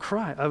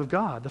Christ, of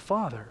God, the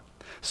Father.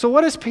 So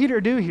what does Peter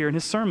do here in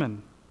his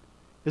sermon?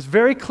 It's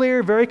very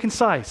clear, very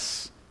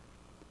concise.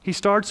 He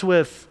starts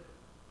with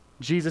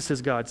Jesus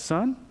is God's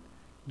Son.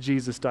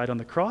 Jesus died on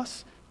the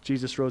cross.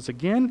 Jesus rose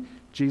again.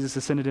 Jesus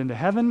ascended into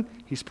heaven.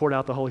 He's poured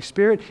out the Holy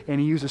Spirit, and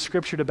he uses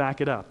Scripture to back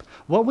it up.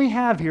 What we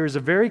have here is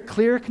a very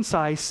clear,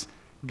 concise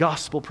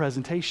gospel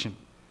presentation.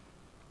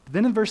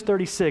 Then in verse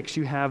 36,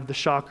 you have the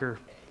shocker.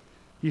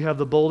 You have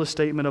the boldest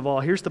statement of all.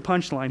 Here's the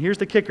punchline. Here's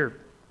the kicker.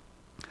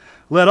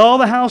 Let all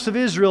the house of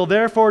Israel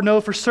therefore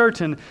know for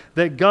certain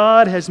that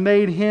God has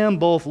made him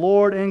both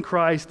Lord and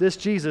Christ, this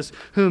Jesus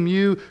whom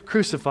you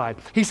crucified.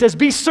 He says,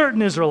 be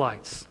certain,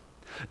 Israelites.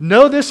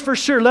 Know this for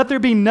sure. Let there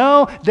be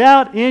no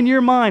doubt in your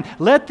mind.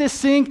 Let this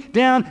sink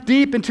down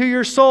deep into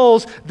your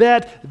souls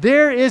that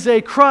there is a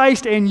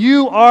Christ and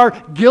you are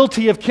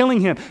guilty of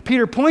killing him.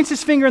 Peter points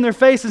his finger in their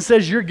face and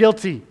says, you're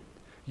guilty.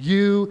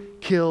 You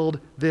killed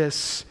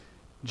this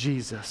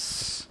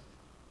Jesus.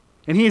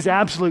 And he is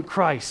absolute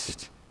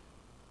Christ.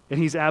 And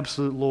he's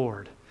absolute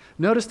Lord.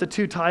 Notice the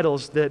two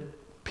titles that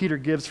Peter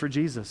gives for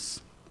Jesus.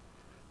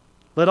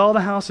 Let all the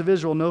house of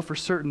Israel know for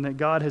certain that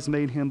God has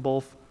made him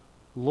both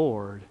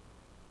Lord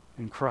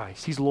and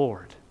Christ. He's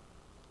Lord.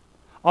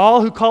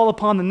 All who call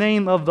upon the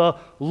name of the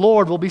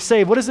Lord will be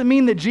saved. What does it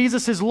mean that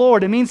Jesus is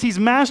Lord? It means he's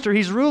master,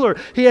 he's ruler.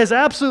 He has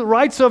absolute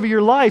rights over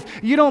your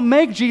life. You don't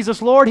make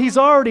Jesus Lord, he's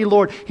already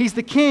Lord. He's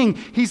the king,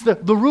 he's the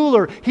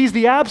ruler, he's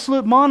the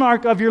absolute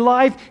monarch of your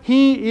life.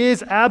 He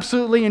is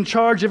absolutely in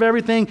charge of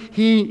everything.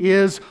 He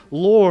is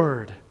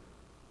Lord.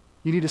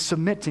 You need to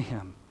submit to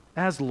him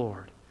as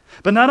Lord.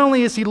 But not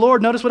only is he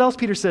Lord, notice what else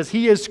Peter says.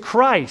 He is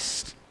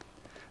Christ.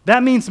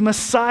 That means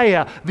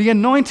Messiah, the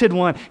anointed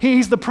one.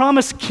 He's the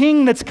promised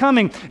king that's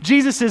coming.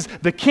 Jesus is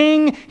the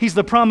king. He's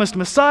the promised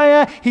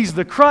Messiah. He's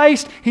the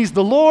Christ. He's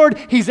the Lord.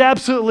 He's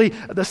absolutely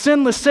the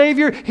sinless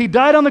Savior. He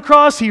died on the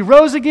cross. He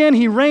rose again.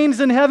 He reigns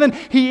in heaven.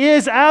 He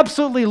is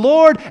absolutely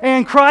Lord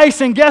and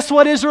Christ. And guess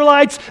what,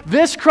 Israelites?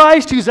 This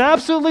Christ who's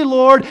absolutely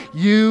Lord,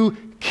 you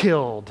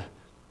killed.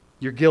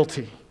 You're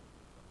guilty.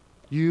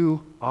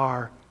 You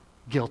are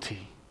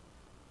guilty.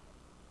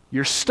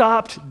 You're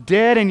stopped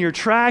dead in your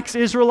tracks,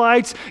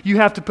 Israelites. You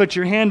have to put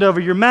your hand over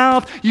your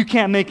mouth. You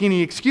can't make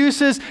any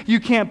excuses. You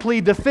can't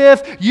plead the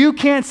fifth. You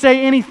can't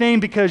say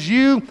anything because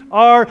you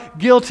are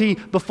guilty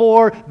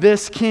before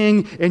this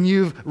king and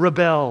you've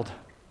rebelled.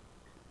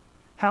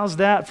 How's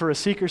that for a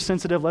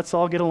seeker-sensitive, let's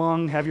all get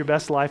along, have your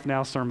best life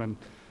now sermon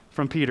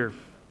from Peter?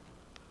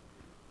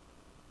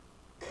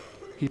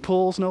 He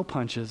pulls no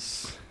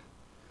punches,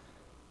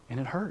 and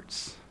it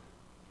hurts.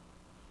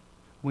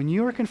 When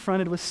you are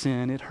confronted with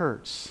sin, it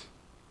hurts.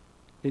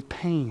 It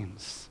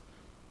pains.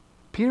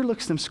 Peter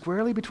looks them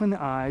squarely between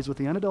the eyes with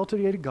the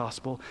unadulterated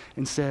gospel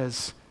and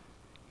says,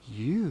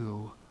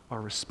 you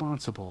are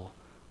responsible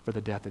for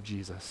the death of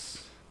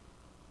Jesus.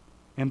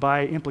 And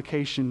by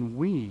implication,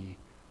 we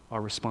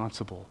are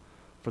responsible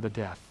for the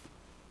death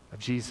of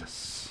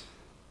Jesus.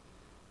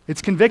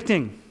 It's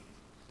convicting.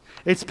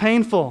 It's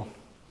painful.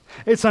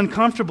 It's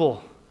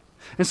uncomfortable.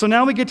 And so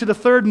now we get to the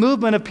third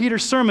movement of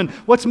Peter's sermon.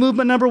 What's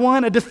movement number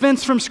one? A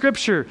defense from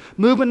Scripture.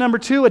 Movement number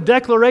two, a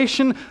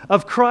declaration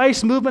of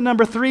Christ. Movement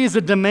number three is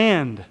a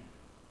demand.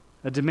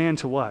 A demand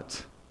to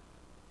what?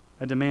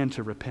 A demand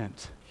to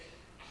repent.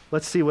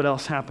 Let's see what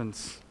else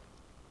happens.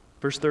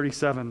 Verse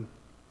 37.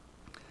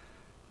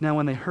 Now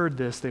when they heard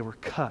this, they were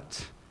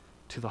cut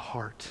to the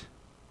heart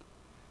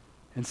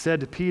and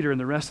said to Peter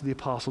and the rest of the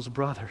apostles,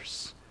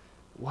 brothers,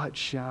 what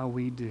shall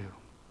we do?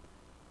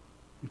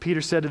 And Peter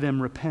said to them,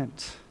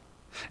 repent.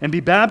 And be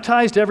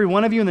baptized, every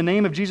one of you, in the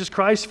name of Jesus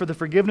Christ for the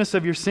forgiveness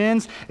of your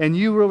sins, and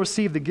you will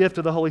receive the gift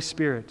of the Holy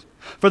Spirit.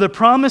 For the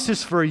promise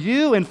is for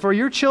you and for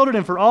your children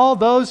and for all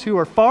those who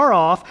are far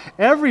off,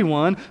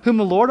 everyone whom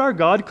the Lord our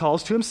God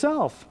calls to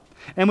himself.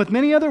 And with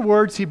many other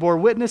words he bore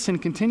witness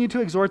and continued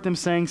to exhort them,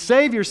 saying,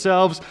 save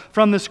yourselves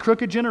from this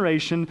crooked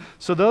generation.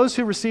 So those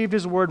who received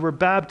his word were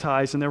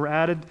baptized, and there were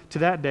added to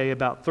that day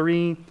about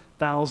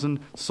 3,000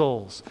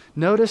 souls.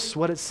 Notice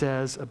what it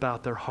says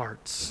about their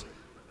hearts.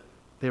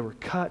 They were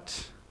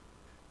cut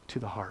to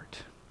the heart.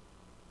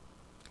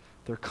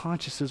 Their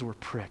consciences were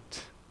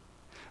pricked.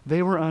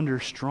 They were under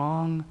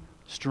strong,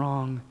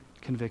 strong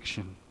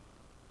conviction.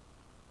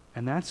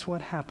 And that's what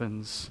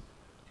happens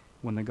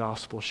when the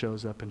gospel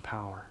shows up in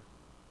power.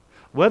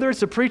 Whether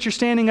it's a preacher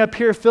standing up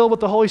here filled with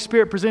the Holy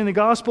Spirit presenting the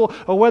gospel,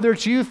 or whether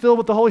it's you filled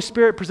with the Holy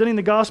Spirit presenting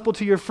the gospel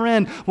to your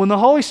friend, when the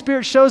Holy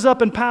Spirit shows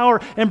up in power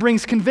and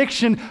brings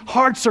conviction,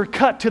 hearts are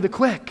cut to the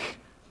quick.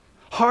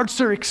 Hearts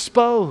are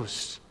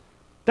exposed.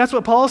 That's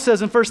what Paul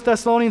says in 1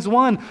 Thessalonians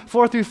 1,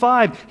 4 through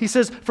 5. He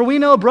says, for we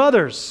know,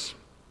 brothers,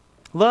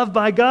 loved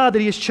by God, that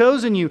he has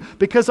chosen you,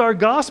 because our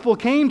gospel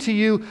came to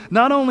you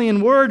not only in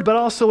word, but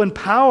also in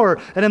power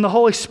and in the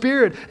Holy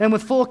Spirit and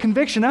with full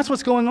conviction. That's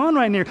what's going on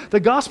right here. The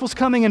gospel's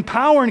coming in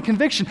power and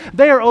conviction.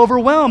 They are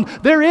overwhelmed.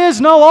 There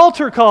is no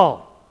altar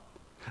call.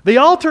 The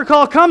altar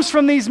call comes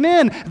from these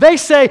men. They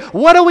say,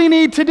 what do we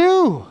need to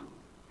do?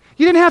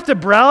 You didn't have to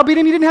browbeat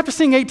him. You didn't have to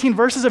sing 18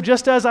 verses of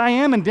Just As I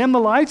Am and dim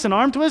the lights and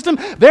arm twist him.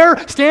 They're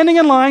standing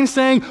in line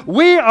saying,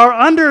 we are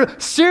under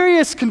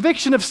serious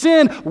conviction of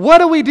sin. What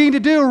do we need to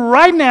do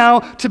right now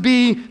to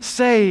be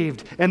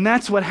saved? And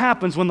that's what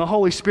happens when the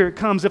Holy Spirit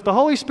comes. If the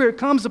Holy Spirit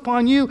comes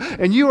upon you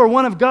and you are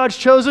one of God's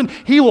chosen,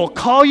 he will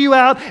call you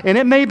out, and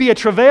it may be a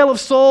travail of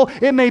soul.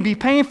 It may be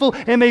painful.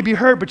 It may be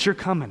hurt, but you're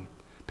coming.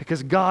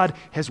 Because God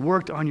has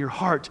worked on your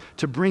heart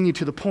to bring you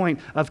to the point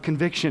of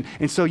conviction.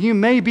 And so you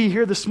may be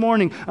here this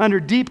morning under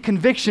deep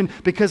conviction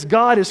because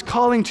God is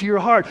calling to your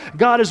heart.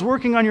 God is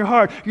working on your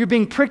heart. You're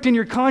being pricked in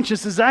your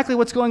conscience, exactly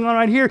what's going on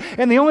right here.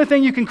 And the only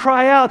thing you can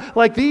cry out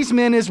like these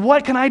men is,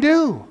 what can I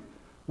do?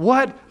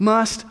 What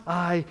must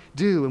I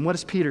do? And what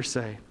does Peter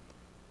say?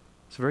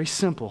 It's very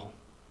simple.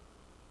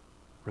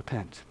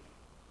 Repent.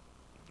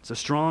 It's a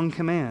strong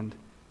command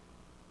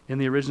in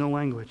the original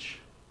language.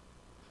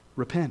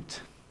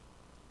 Repent.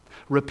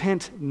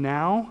 Repent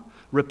now.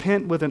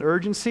 Repent with an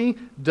urgency.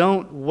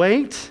 Don't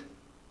wait.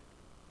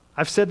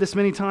 I've said this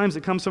many times.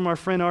 It comes from our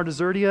friend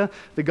Artaxerxes.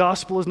 The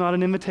gospel is not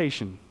an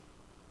invitation.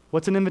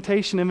 What's an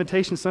invitation?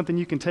 Invitation is something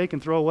you can take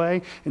and throw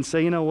away and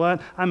say, you know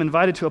what? I'm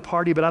invited to a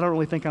party, but I don't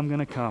really think I'm going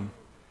to come.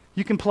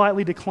 You can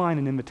politely decline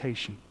an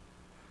invitation.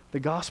 The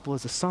gospel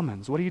is a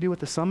summons. What do you do with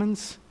the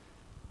summons?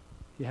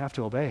 You have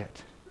to obey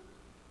it.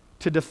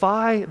 To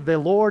defy the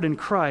Lord in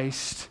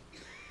Christ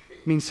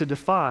means to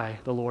defy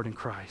the Lord in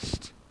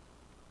Christ.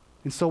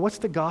 And so what's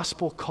the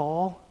gospel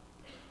call?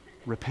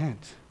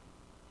 Repent.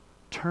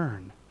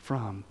 Turn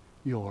from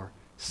your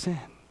sin.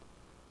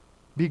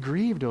 Be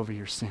grieved over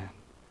your sin.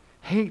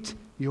 Hate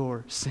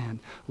your sin.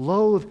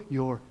 Loathe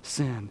your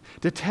sin.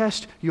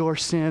 Detest your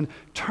sin.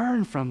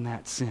 Turn from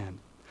that sin.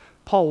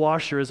 Paul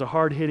Washer is a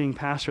hard-hitting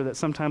pastor that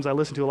sometimes I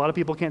listen to. A lot of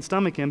people can't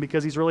stomach him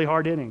because he's really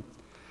hard-hitting.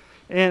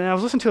 And I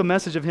was listening to a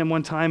message of him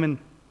one time, and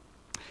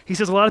he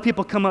says a lot of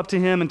people come up to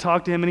him and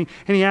talk to him, and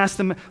he asks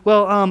them,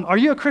 well, are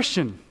you a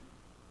Christian?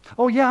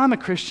 Oh, yeah, I'm a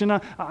Christian.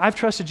 I've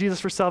trusted Jesus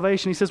for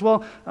salvation. He says,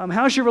 well,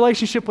 how's your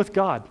relationship with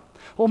God?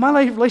 Well,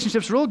 my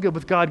relationship's real good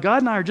with God.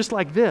 God and I are just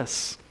like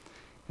this.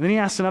 And then he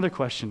asks another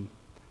question.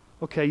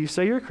 Okay, you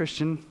say you're a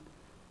Christian.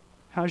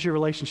 How's your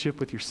relationship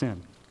with your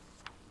sin?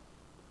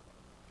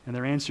 And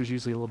their answer is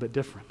usually a little bit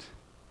different.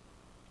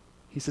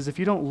 He says, if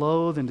you don't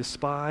loathe and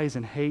despise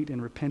and hate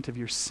and repent of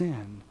your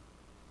sin,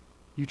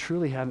 you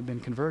truly haven't been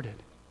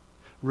converted.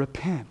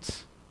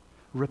 Repent.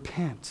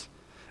 Repent.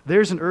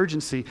 There's an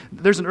urgency.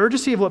 There's an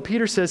urgency of what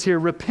Peter says here.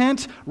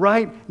 Repent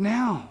right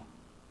now.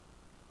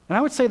 And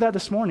I would say that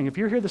this morning. If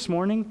you're here this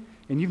morning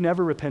and you've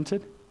never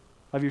repented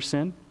of your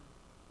sin,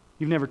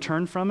 you've never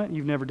turned from it,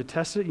 you've never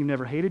detested it, you've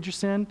never hated your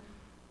sin,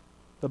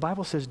 the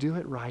Bible says do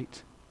it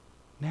right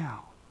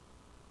now.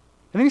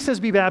 And then he says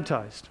be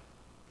baptized.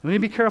 And we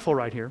need to be careful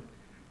right here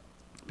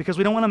because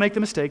we don't want to make the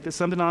mistake that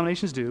some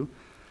denominations do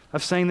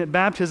of saying that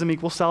baptism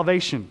equals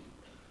salvation.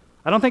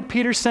 I don't think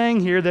Peter's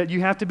saying here that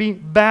you have to be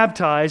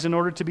baptized in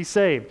order to be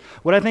saved.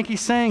 What I think he's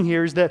saying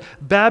here is that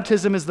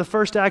baptism is the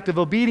first act of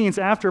obedience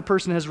after a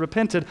person has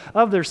repented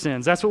of their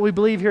sins. That's what we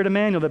believe here at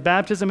Emmanuel, that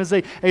baptism is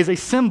a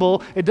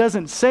symbol. It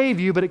doesn't save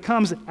you, but it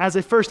comes as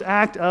a first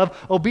act of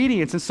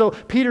obedience. And so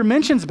Peter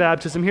mentions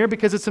baptism here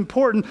because it's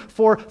important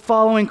for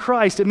following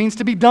Christ. It means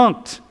to be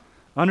dunked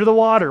under the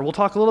water. We'll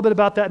talk a little bit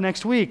about that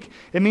next week.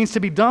 It means to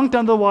be dunked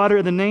under the water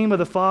in the name of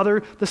the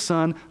Father, the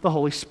Son, the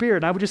Holy Spirit.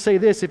 And I would just say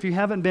this, if you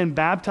haven't been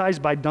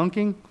baptized by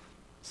dunking,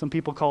 some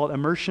people call it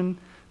immersion.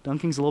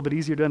 Dunking's a little bit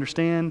easier to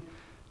understand.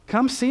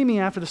 Come see me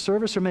after the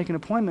service or make an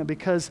appointment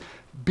because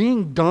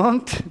being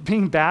dunked,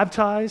 being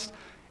baptized,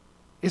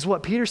 is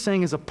what Peter's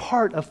saying is a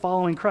part of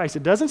following Christ.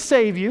 It doesn't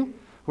save you.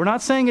 We're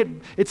not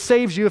saying it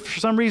saves you. If for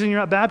some reason you're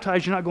not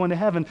baptized, you're not going to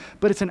heaven.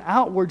 But it's an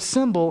outward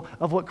symbol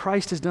of what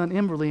Christ has done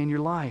inwardly in your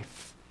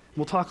life.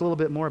 We'll talk a little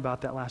bit more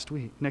about that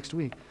next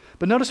week.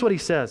 But notice what he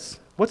says.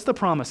 What's the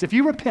promise? If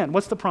you repent,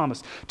 what's the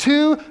promise?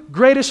 2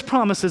 greatest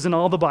promises in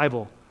all the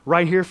Bible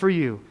right here for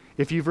you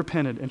if you've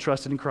repented and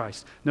trusted in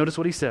Christ. Notice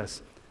what he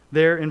says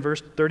there in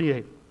verse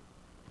 38.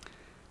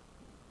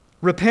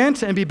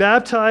 Repent and be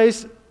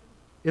baptized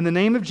in the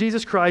name of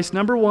Jesus Christ,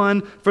 number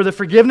 1, for the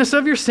forgiveness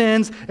of your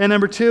sins, and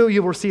number 2,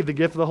 you will receive the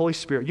gift of the Holy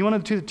Spirit. You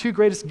want the 2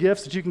 greatest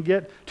gifts that you can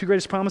get, 2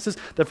 greatest promises?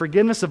 The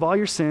forgiveness of all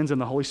your sins and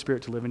the Holy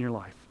Spirit to live in your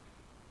life.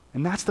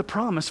 And that's the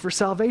promise for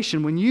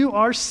salvation. When you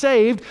are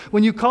saved,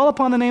 when you call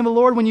upon the name of the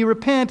Lord, when you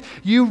repent,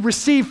 you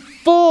receive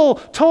full,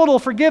 total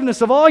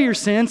forgiveness of all your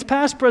sins,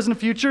 past, present,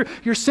 future.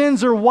 Your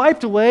sins are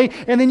wiped away,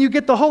 and then you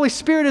get the Holy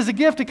Spirit as a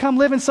gift to come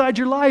live inside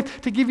your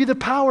life to give you the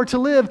power to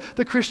live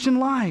the Christian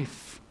life.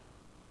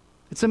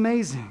 It's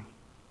amazing.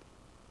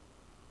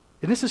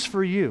 And this is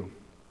for you.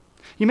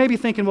 You may be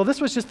thinking, well, this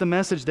was just the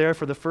message there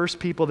for the first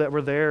people that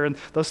were there and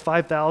those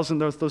 5,000,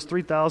 those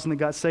 3,000 that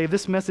got saved.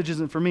 This message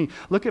isn't for me.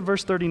 Look at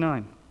verse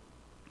 39.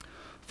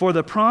 For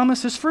the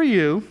promise is for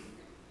you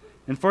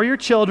and for your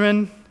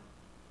children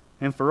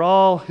and for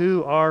all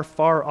who are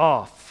far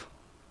off.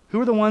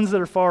 Who are the ones that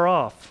are far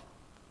off?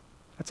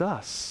 That's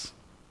us.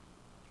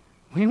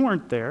 We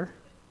weren't there.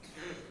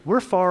 We're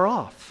far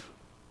off.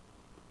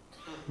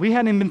 We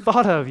hadn't even been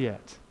thought of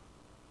yet.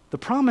 The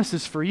promise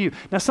is for you.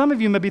 Now, some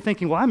of you may be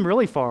thinking, well, I'm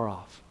really far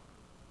off.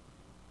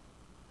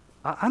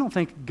 I don't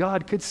think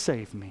God could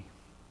save me.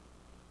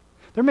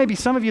 There may be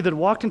some of you that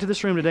walked into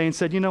this room today and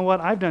said, you know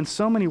what, I've done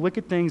so many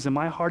wicked things in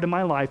my heart and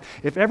my life.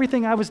 If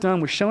everything I was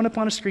done was shown up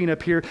on a screen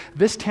up here,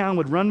 this town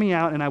would run me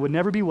out and I would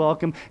never be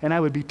welcome and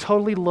I would be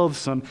totally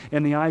loathsome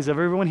in the eyes of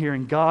everyone here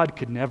and God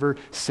could never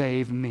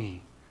save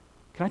me.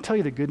 Can I tell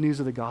you the good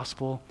news of the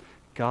gospel?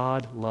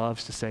 God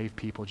loves to save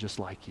people just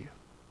like you.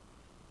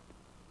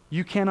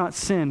 You cannot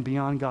sin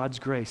beyond God's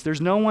grace. There's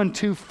no one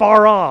too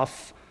far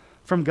off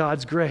from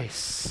God's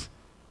grace.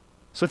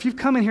 So if you've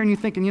come in here and you're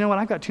thinking, you know what,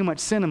 I've got too much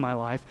sin in my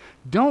life,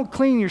 don't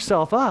clean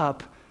yourself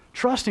up.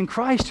 Trust in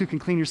Christ who can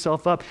clean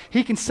yourself up.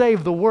 He can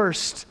save the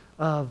worst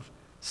of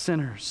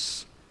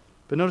sinners.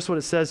 But notice what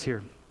it says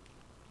here.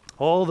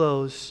 All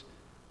those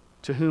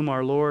to whom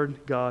our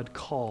Lord God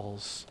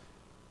calls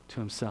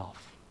to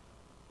himself.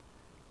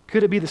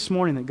 Could it be this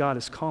morning that God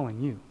is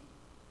calling you?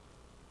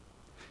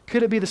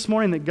 Could it be this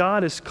morning that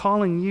God is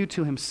calling you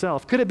to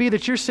himself? Could it be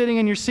that you're sitting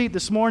in your seat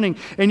this morning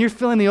and you're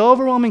feeling the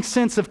overwhelming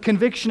sense of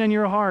conviction in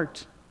your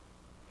heart?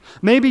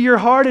 Maybe your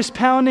heart is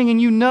pounding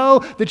and you know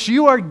that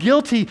you are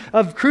guilty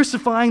of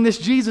crucifying this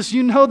Jesus.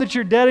 You know that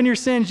you're dead in your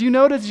sins. You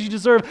know that you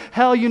deserve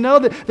hell. You know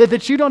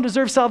that you don't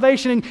deserve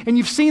salvation. And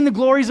you've seen the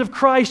glories of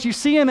Christ. You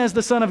see him as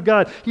the Son of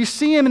God. You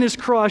see him in his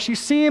cross. You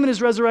see him in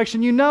his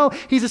resurrection. You know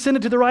he's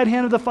ascended to the right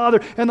hand of the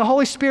Father. And the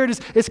Holy Spirit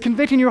is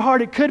convicting your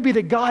heart. It could be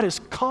that God is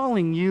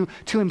calling you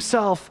to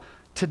himself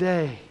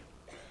today.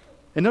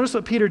 And notice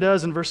what Peter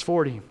does in verse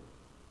 40.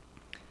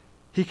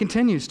 He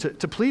continues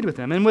to plead with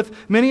them. And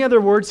with many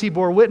other words, he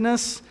bore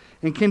witness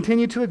and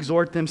continued to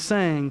exhort them,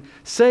 saying,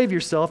 save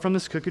yourself from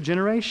this crooked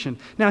generation.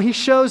 Now, he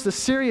shows the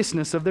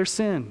seriousness of their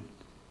sin.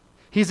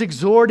 He's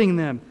exhorting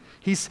them.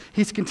 He's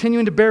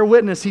continuing to bear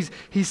witness.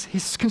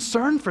 He's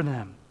concerned for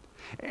them.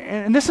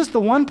 And this is the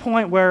one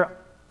point where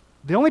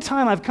the only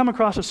time I've come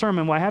across a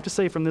sermon where I have to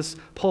say from this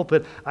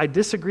pulpit, I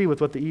disagree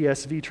with what the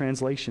ESV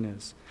translation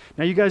is.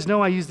 Now, you guys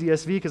know I use the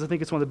ESV because I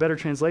think it's one of the better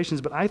translations,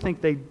 but I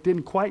think they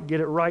didn't quite get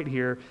it right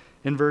here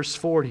in verse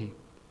 40.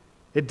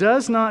 It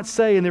does not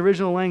say in the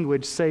original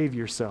language, save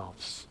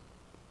yourselves.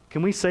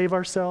 Can we save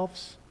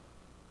ourselves?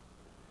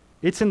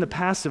 It's in the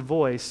passive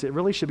voice. It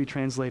really should be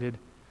translated,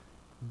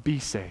 be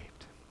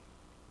saved.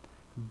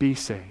 Be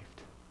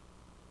saved.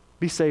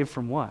 Be saved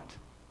from what?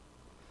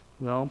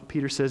 Well,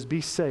 Peter says, be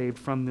saved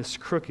from this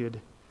crooked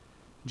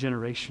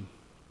generation.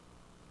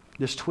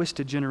 This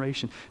twisted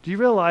generation. Do you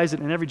realize that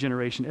in every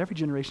generation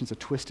is a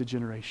twisted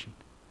generation,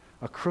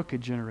 a crooked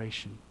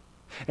generation?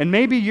 And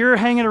maybe you're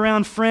hanging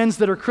around friends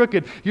that are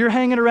crooked. You're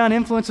hanging around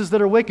influences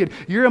that are wicked.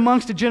 You're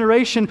amongst a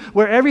generation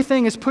where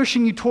everything is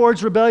pushing you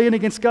towards rebellion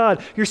against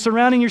God. You're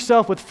surrounding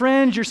yourself with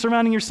friends. You're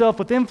surrounding yourself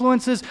with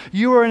influences.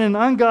 You are in an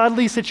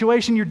ungodly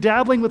situation. You're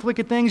dabbling with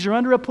wicked things. You're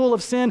under a pool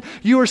of sin.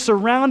 You are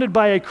surrounded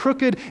by a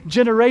crooked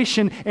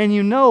generation, and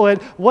you know it.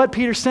 What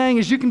Peter's saying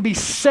is you can be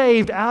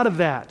saved out of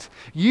that.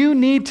 You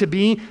need to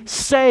be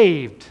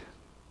saved.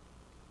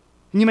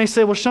 And you may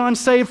say, well, Sean,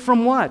 saved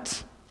from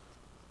what?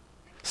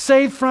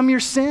 Saved from your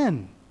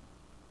sin.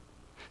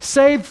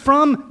 Saved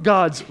from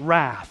God's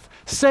wrath.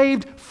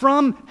 Saved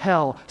from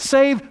hell.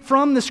 Saved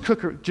from this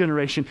crooked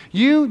generation.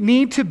 You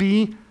need to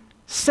be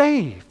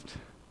saved.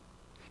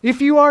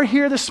 If you are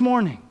here this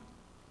morning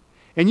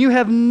and you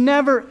have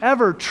never,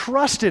 ever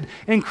trusted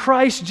in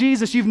Christ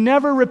Jesus, you've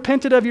never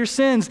repented of your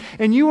sins,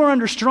 and you are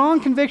under strong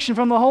conviction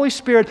from the Holy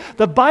Spirit,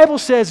 the Bible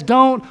says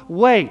don't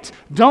wait.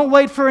 Don't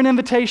wait for an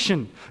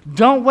invitation.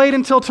 Don't wait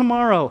until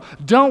tomorrow.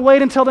 Don't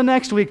wait until the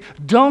next week.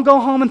 Don't go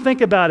home and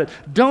think about it.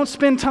 Don't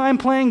spend time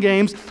playing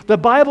games. The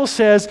Bible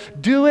says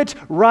do it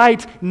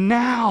right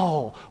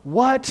now.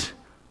 What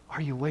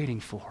are you waiting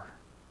for?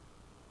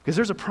 Because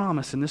there's a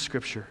promise in this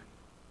scripture.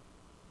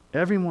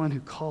 Everyone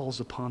who calls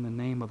upon the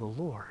name of the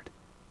Lord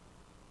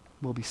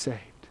will be saved.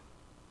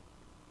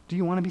 Do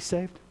you want to be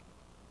saved?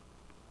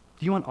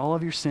 Do you want all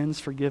of your sins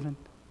forgiven?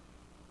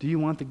 Do you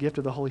want the gift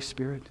of the Holy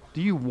Spirit?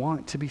 Do you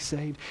want to be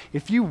saved?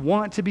 If you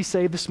want to be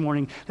saved this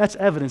morning, that's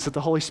evidence that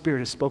the Holy Spirit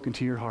has spoken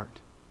to your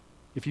heart.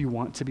 If you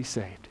want to be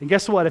saved. And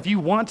guess what? If you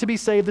want to be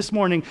saved this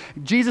morning,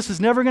 Jesus is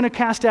never going to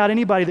cast out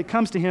anybody that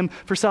comes to him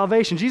for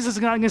salvation. Jesus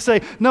is not going to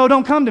say, no,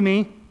 don't come to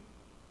me.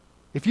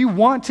 If you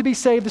want to be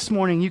saved this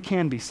morning, you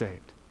can be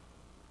saved.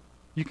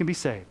 You can be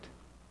saved.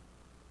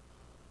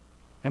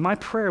 And my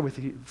prayer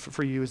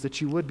for you is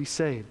that you would be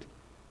saved.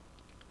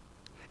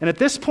 And at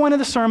this point of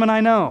the sermon, I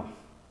know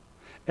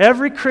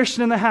every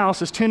Christian in the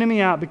house is tuning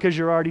me out because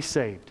you're already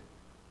saved.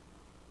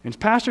 And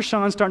Pastor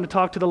Sean's starting to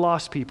talk to the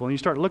lost people, and you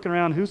start looking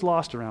around, who's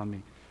lost around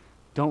me?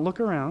 Don't look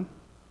around.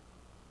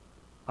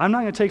 I'm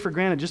not going to take for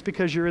granted just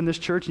because you're in this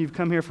church and you've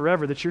come here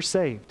forever that you're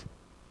saved.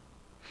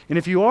 And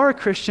if you are a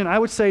Christian, I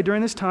would say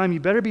during this time, you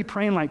better be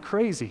praying like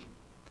crazy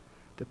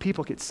that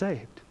people get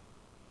saved.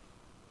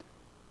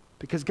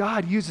 Because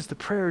God uses the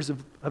prayers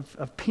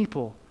of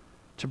people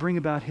to bring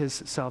about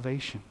his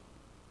salvation.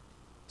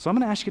 So I'm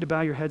going to ask you to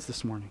bow your heads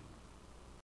this morning.